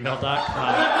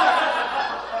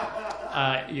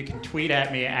codymelcher@gmail.com. You can tweet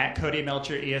at me at Cody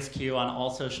Melcher ESQ on all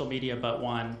social media but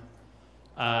one.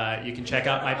 You can check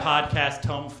out my podcast,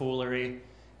 Tomfoolery.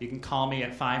 You can call me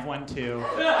at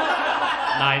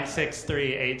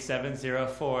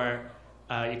 512-963-8704.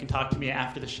 You can talk to me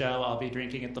after the show. I'll be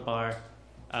drinking at the bar.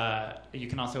 You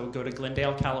can also go to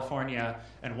Glendale, California,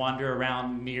 and wander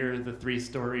around near the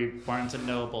 3-story Barnes &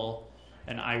 Noble,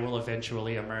 and I will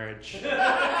eventually emerge.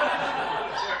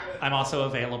 I'm also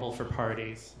available for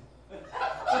parties.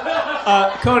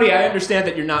 Cody, I understand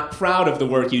that you're not proud of the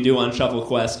work you do on Shuffle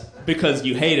Quest because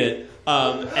you hate it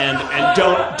and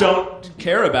don't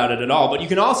care about it at all. But you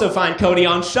can also find Cody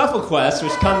on Shuffle Quest,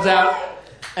 which comes out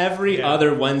every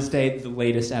other Wednesday. The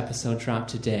latest episode dropped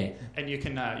today. And you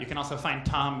can also find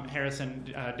Tom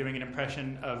Harrison doing an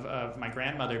impression of my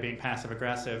grandmother being passive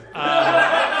aggressive.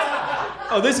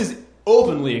 Oh, this is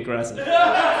openly aggressive.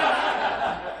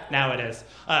 Now it is.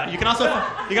 You can also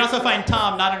find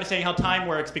Tom not understanding how time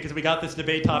works because we got this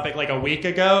debate topic like a week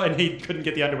ago and he couldn't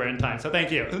get the underwear in time. So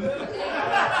thank you.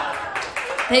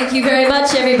 Thank you very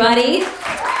much, everybody.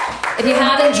 If you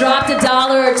haven't dropped $1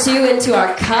 or $2 into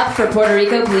our cup for Puerto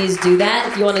Rico, please do that.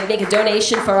 If you want to make a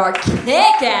donation for our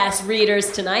kick-ass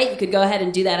readers tonight, you could go ahead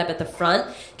and do that up at the front.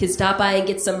 You can stop by and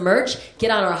get some merch, get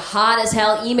on our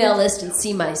hot-as-hell email list, and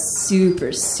see my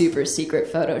super, super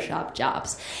secret Photoshop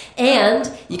jobs.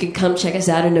 And you can come check us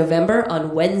out in November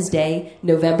on Wednesday,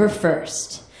 November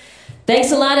 1st.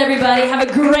 Thanks a lot, everybody. Have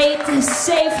a great,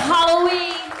 safe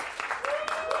Halloween.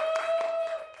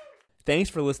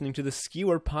 Thanks for listening to the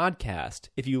Skewer Podcast.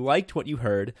 If you liked what you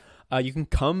heard, you can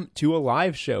come to a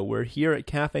live show. We're here at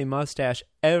Cafe Mustache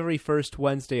every first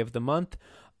Wednesday of the month.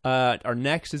 Our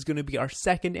next is going to be our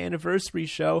 2nd anniversary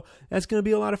show. That's going to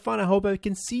be a lot of fun. I hope I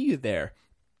can see you there.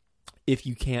 If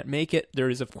you can't make it, there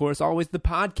is, of course, always the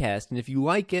podcast. And if you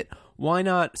like it, why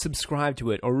not subscribe to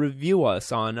it or review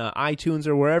us on iTunes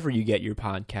or wherever you get your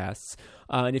podcasts.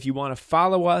 And if you want to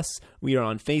follow us, we are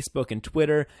on Facebook and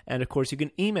Twitter. And, of course, you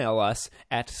can email us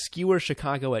at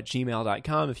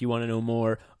skewerchicago@gmail.com if you want to know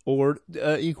more or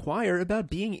inquire about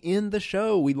being in the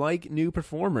show. We like new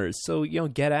performers, so,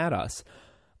 get at us.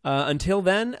 Until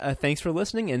then, thanks for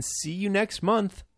listening and see you next month.